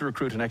going to need to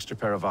recruit an extra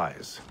pair of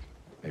eyes.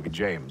 Maybe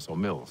James or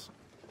Mills.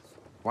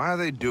 Why are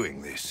they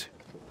doing this?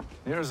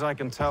 Near as I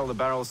can tell, the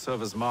barrels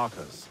serve as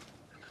markers.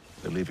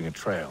 They're leaving a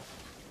trail.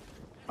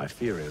 My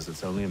fear is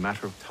it's only a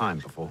matter of time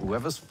before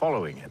whoever's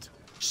following it...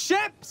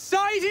 Ship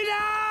sighted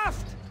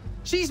aft!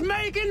 She's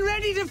making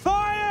ready to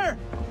fire!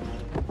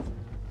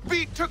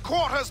 Beat to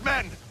quarters,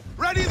 men!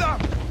 Ready them!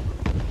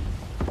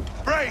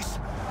 Brace!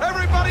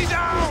 Everybody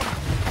down!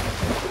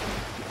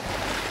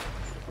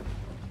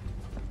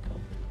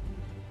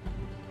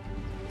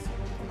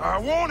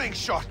 A warning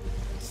shot!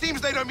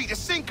 Seems they don't mean to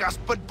sink us,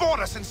 but board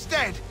us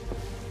instead!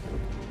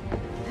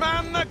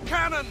 Man the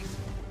cannons!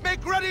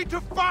 Make ready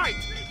to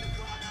fight!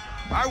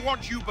 I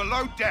want you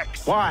below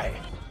decks. Why?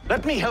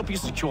 Let me help you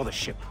secure the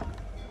ship.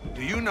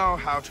 Do you know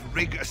how to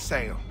rig a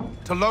sail?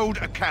 To load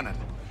a cannon?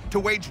 To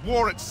wage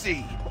war at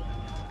sea?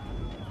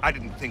 I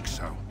didn't think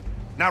so.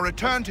 Now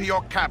return to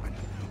your cabin,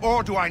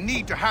 or do I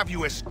need to have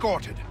you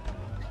escorted?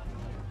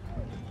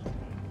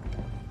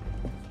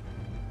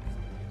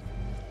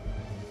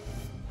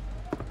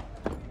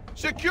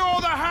 Secure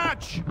the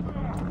hatch!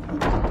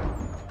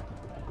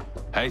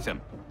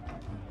 Haytham.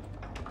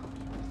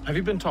 Have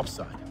you been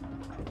topside?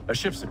 A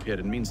ship's appeared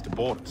and means to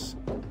board us.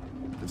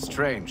 It's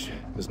strange.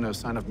 There's no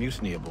sign of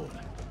mutiny aboard.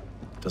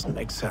 Doesn't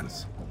make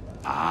sense.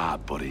 Ah,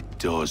 but it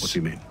does. What do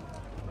you mean?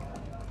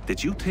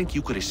 Did you think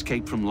you could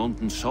escape from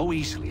London so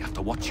easily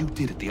after what you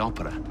did at the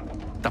opera?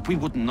 That we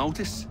wouldn't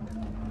notice?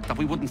 That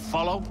we wouldn't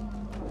follow?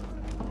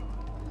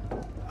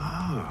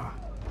 Ah.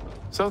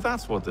 So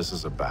that's what this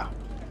is about.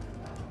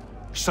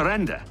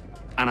 Surrender,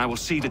 and I will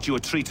see that you are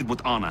treated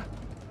with honor.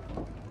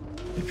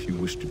 If you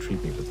wish to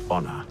treat me with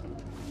honor,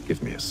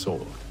 give me a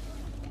sword.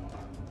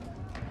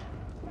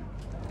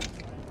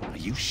 Are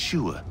you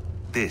sure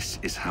this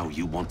is how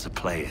you want to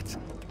play it?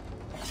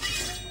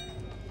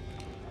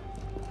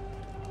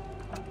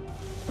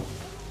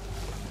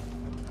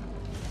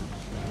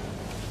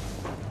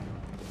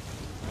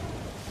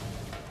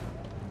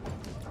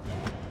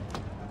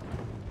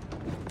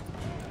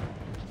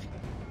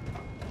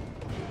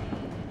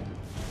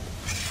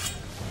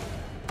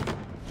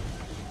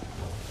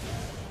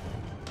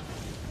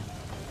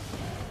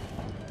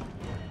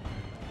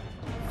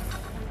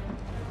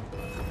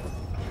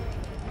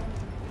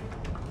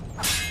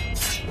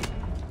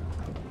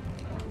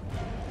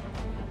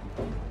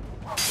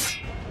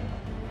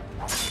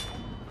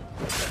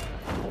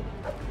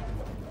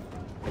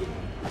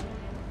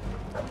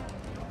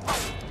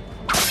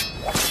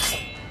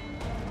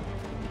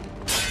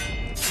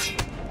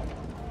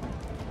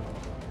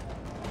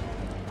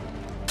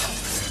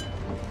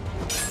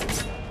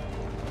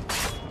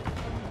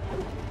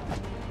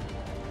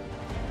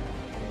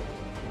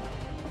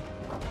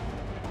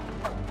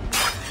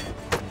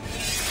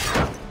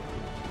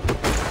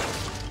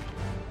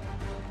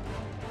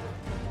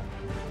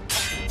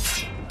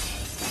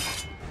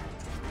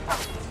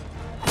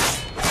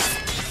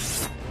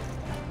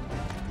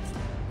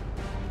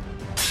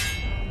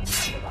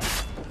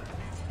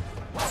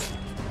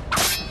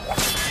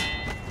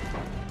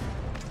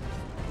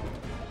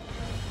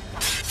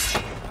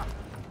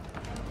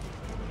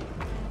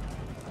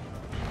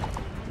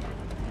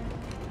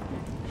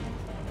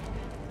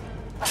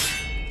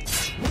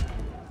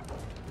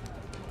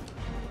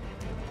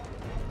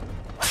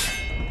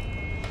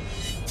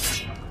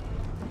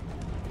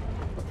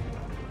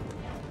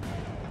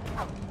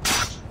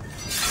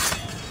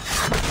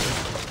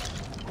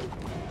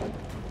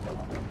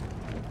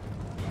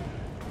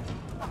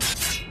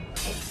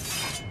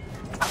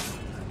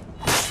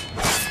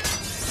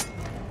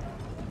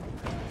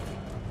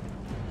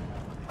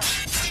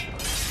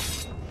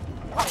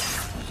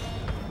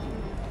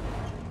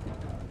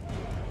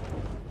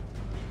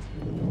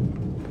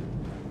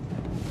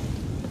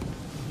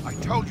 I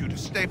told you to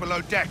stay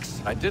below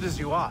decks. I did as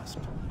you asked.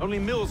 Only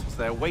Mills was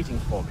there waiting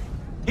for me.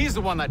 He's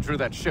the one that drew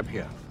that ship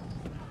here.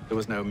 There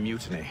was no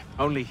mutiny,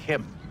 only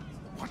him.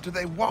 What do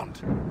they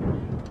want?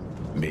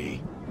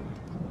 Me.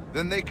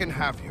 Then they can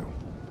have you.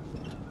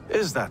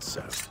 Is that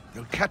so?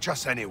 They'll catch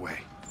us anyway.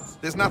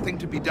 There's nothing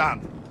to be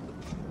done.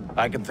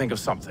 I can think of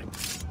something.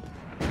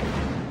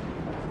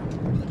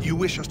 You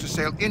wish us to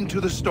sail into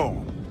the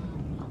storm?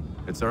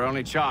 It's our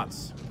only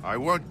chance. I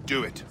won't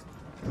do it.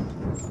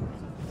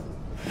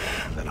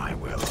 Then I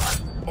will.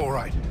 All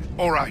right,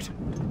 all right.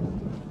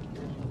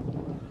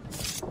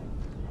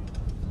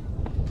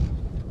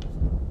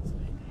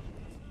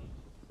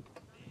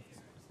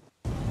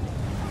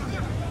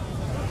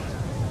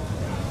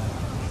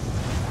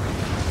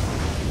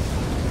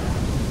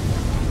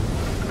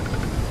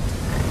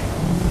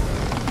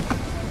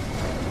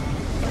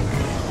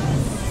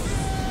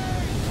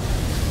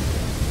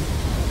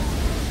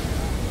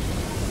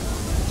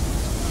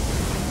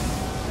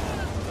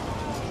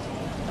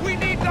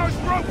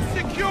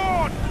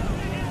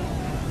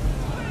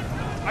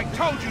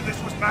 told you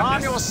this was madness!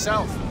 Calm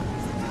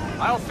yourself.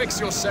 I'll fix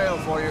your sail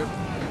for you.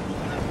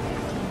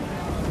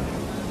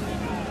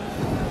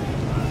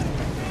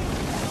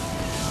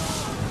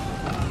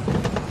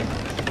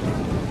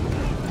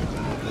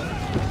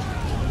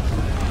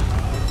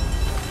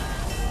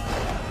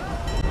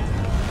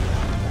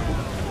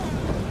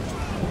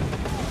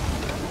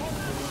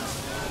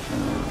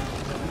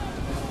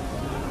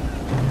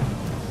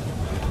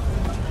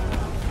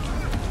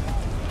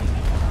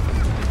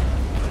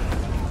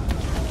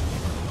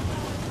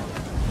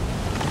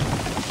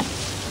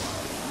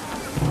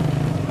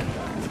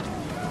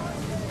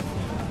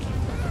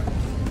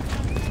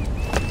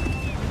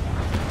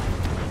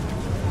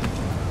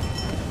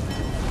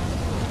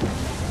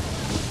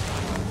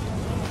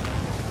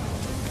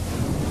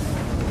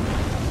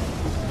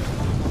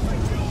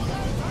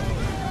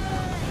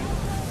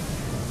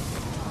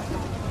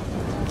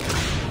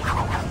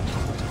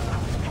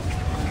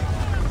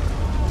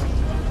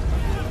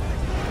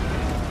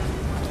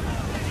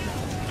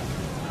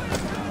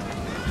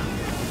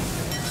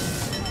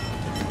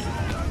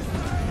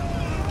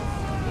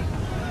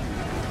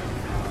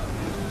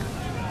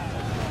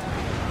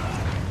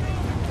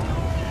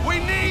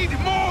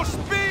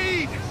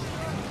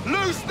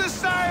 Loose the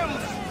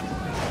sails!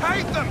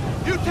 Haytham,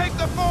 you take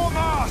the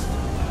foremast!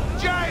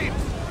 James,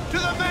 to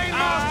the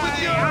mainmast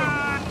with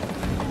you!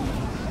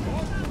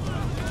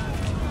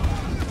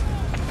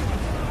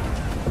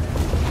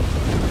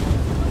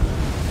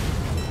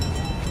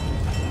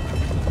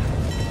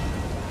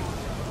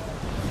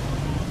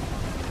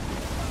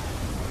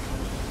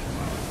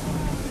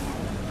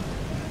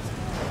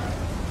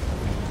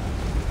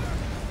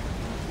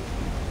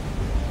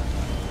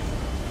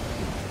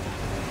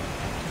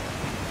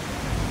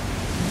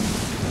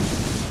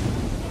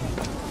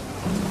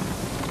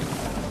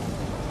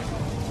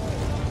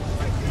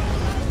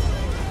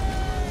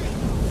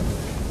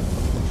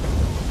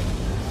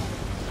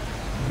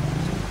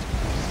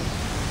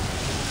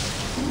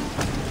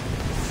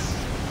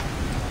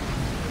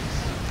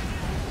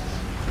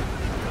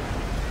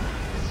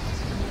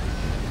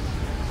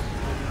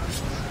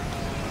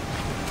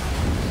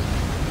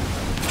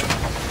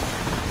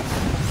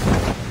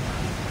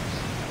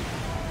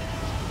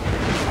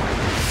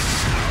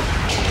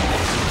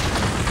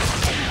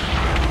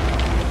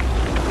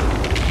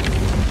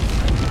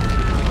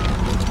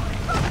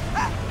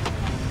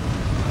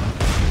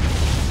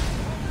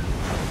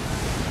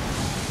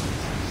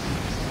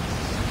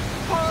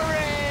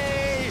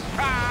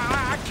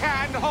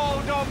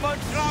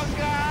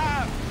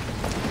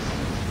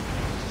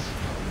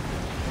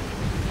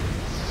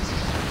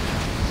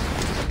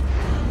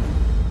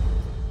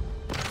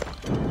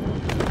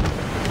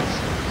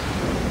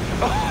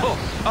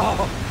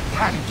 Oh,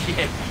 thank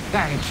you,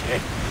 thank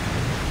you.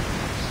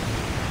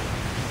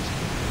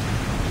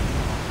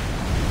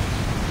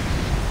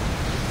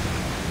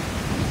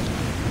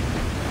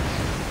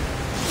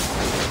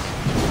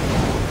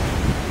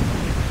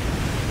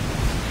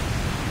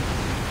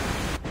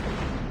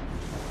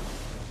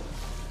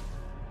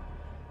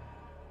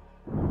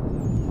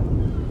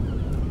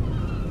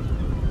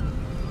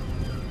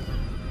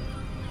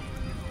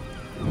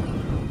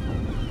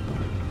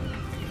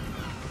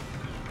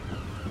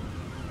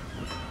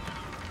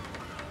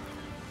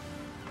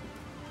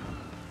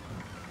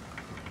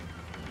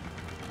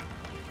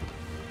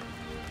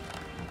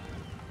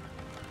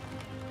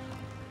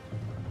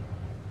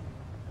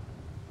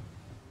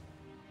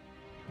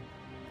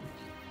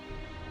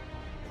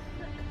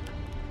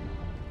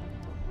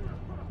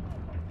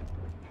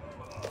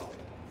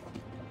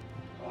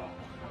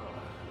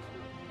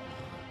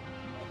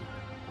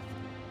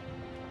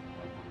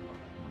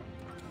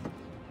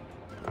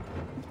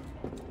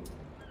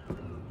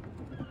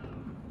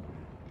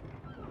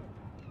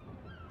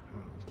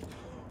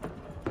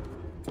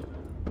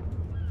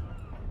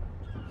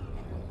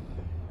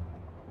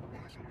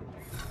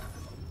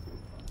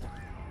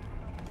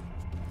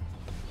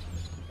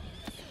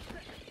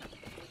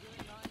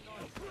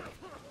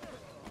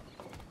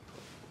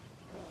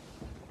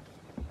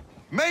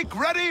 Make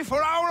ready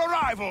for our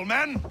arrival,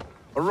 men!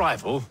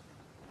 Arrival?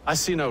 I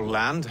see no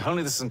land,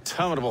 only this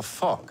interminable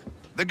fog.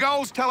 The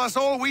gulls tell us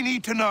all we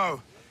need to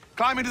know.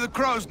 Climb into the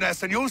crow's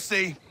nest and you'll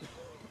see.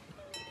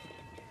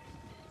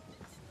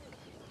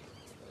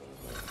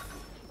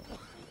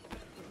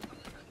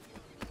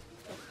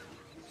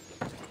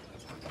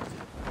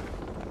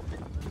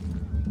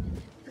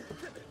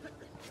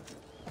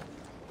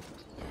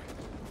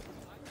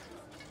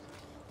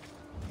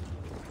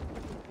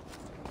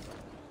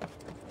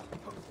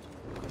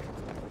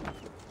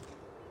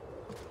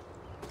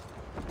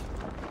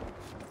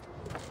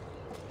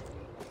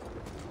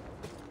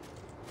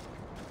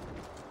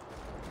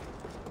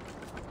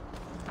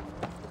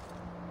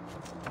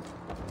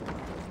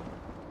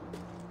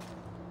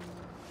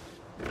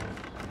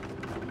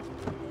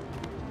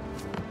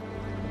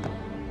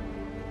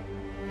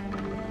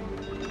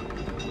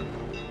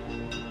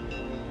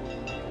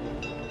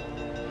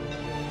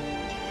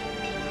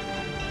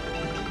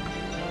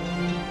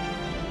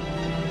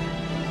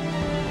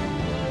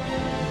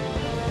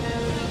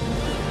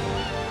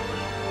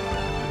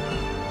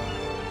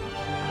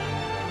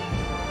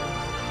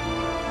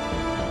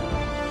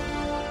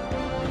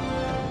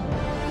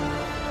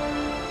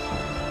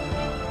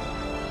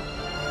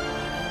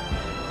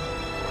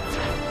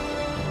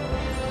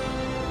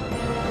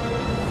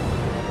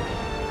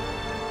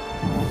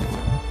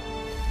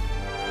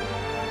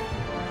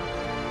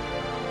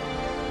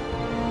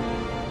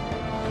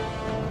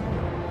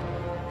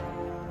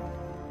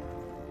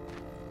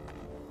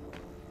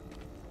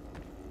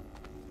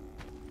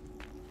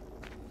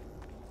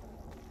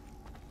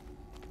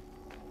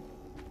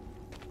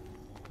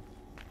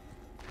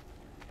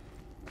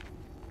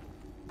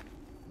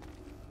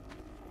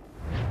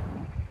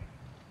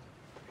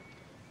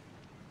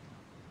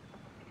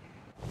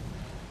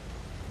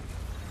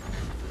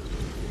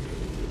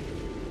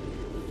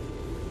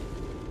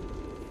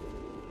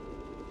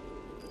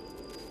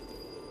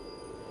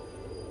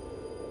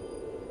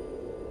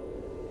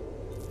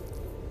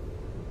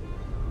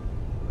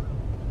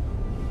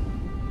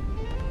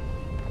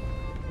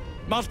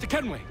 Master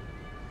Kenway!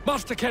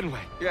 Master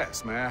Kenway!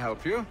 Yes, may I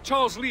help you?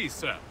 Charles Lee,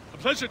 sir. A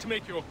pleasure to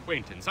make your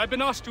acquaintance. I've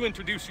been asked to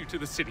introduce you to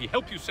the city,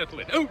 help you settle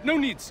in. Oh, no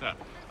need, sir.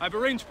 I've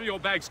arranged for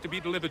your bags to be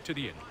delivered to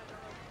the inn.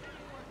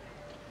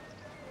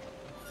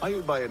 Are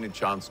you by any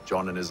chance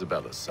John and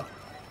Isabella's son?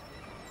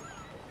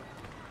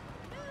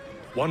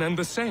 One and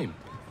the same.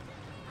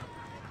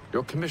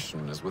 Your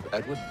commission is with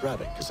Edward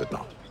Braddock, is it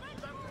not?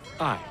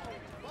 Aye.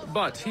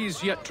 But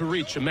he's yet to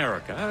reach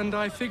America, and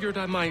I figured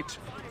I might...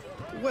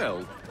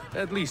 Well,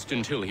 at least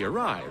until he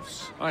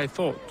arrives. I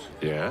thought...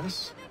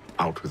 Yes?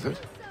 Out with it.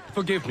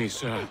 Forgive me,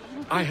 sir.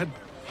 I had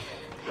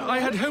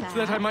hoped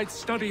that I might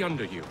study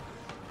under you.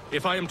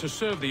 If I am to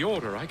serve the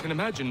Order, I can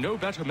imagine no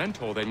better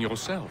mentor than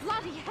yourself.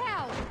 Bloody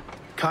hell!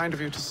 Kind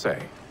of you to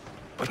say,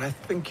 but I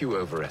think you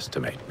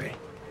overestimate me.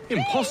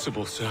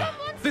 Impossible, sir.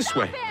 Someone This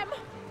way. him!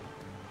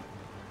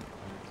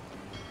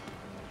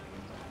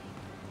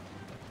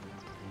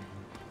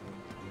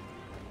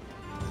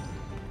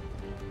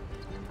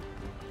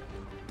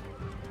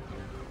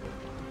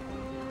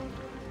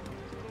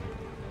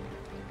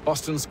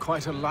 Boston's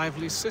quite a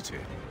lively city.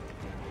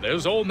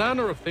 There's all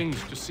manner of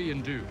things to see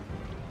and do.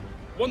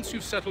 Once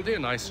you've settled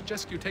in, I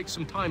suggest you take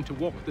some time to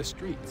walk the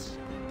streets.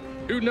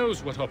 Who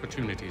knows what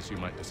opportunities you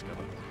might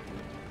discover.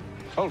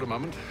 Hold a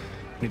moment.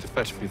 I need to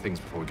fetch a few things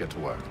before we get to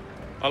work.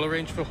 I'll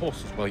arrange for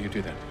horses while you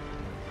do that.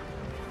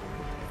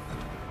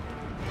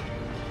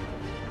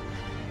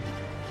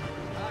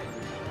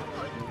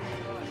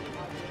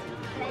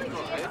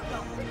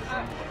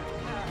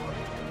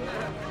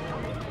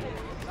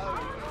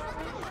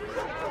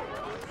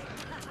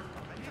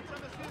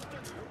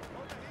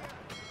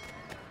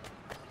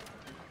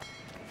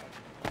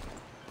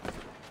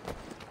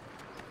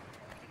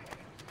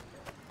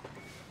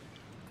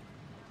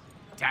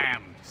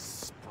 Damn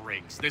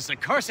sprigs. This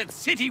accursed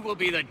city will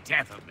be the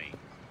death of me.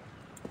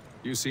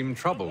 You seem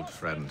troubled,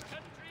 friend.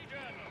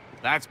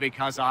 That's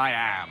because I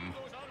am.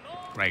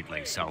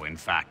 Greatly so, in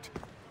fact.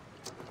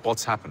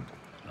 What's happened?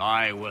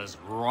 I was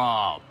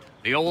robbed.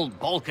 The old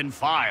Balkan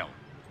file.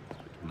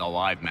 Though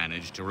I've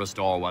managed to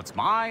restore what's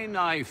mine,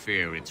 I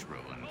fear it's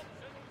ruined.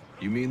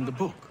 You mean the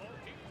book?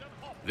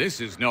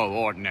 This is no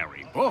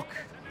ordinary book.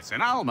 It's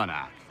an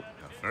almanac.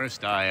 The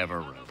first I ever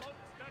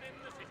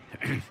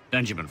wrote.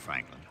 Benjamin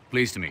Franklin.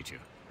 Pleased to meet you.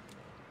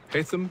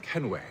 Haytham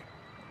Kenway.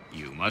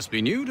 You must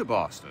be new to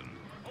Boston.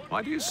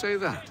 Why do you say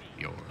that?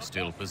 You're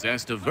still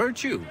possessed of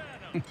virtue.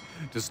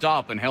 To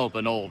stop and help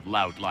an old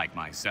lout like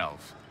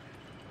myself.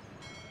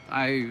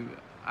 I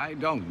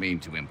don't mean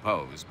to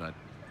impose, but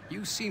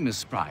you seem a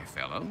spry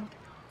fellow.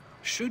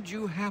 Should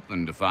you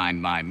happen to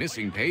find my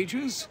missing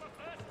pages,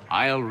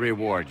 I'll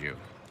reward you.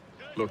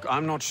 Look,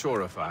 I'm not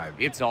sure if I...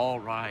 It's all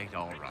right.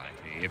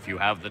 If you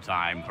have the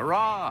time,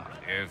 hurrah!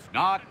 If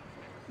not,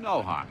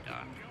 no harm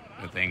done.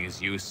 The thing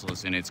is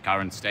useless in its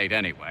current state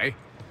anyway.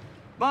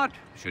 But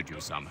should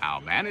you somehow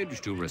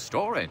manage to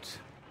restore it,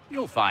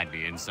 you'll find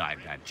me inside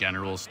that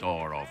general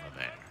store over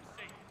there.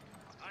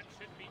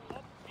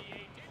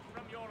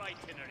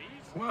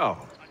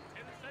 Well,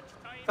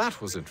 that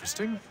was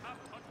interesting.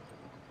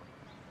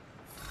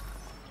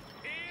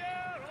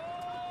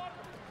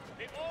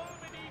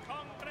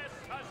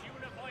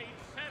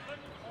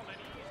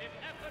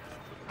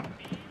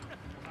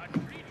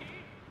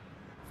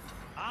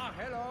 Ah,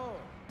 hello.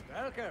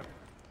 Welcome.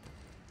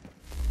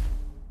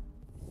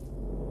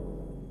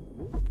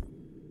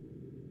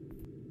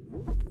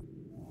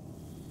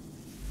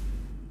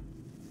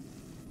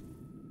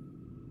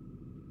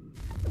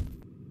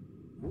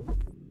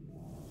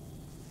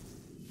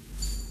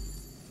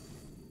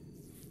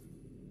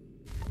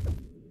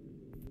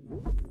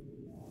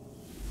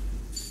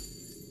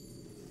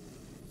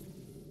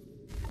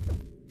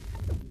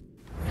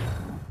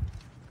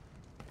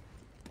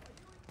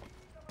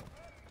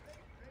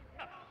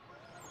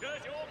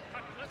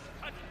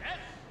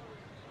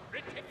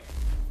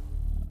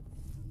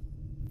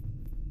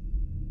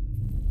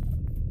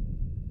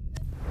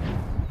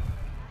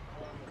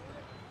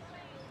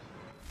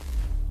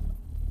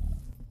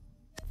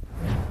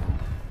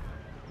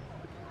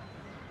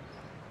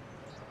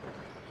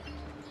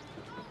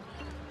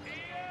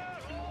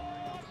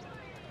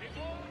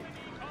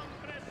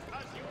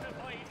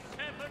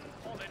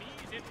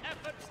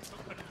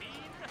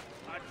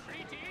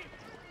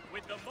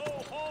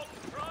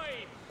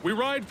 We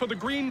ride for the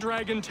Green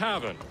Dragon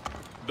Tavern.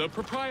 The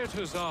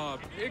proprietors are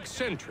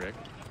eccentric,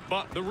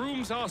 but the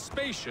rooms are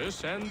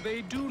spacious and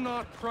they do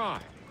not pry.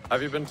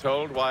 Have you been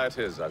told why it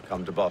is I've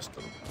come to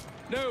Boston?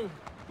 No.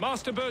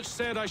 Master Birch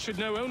said I should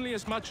know only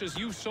as much as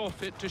you saw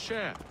fit to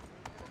share.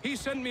 He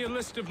sent me a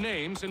list of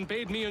names and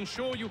bade me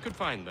ensure you could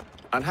find them.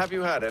 And have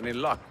you had any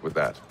luck with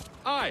that?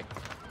 Aye.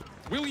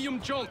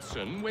 William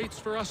Johnson waits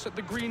for us at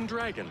the Green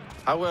Dragon.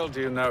 How well do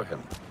you know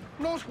him?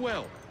 Not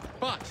well,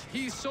 but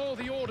he saw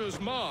the Order's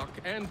mark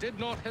and did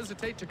not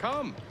hesitate to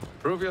come.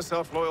 Prove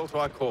yourself loyal to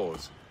our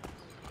cause.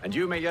 And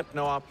you may yet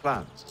know our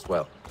plans as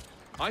well.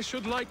 I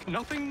should like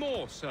nothing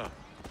more, sir.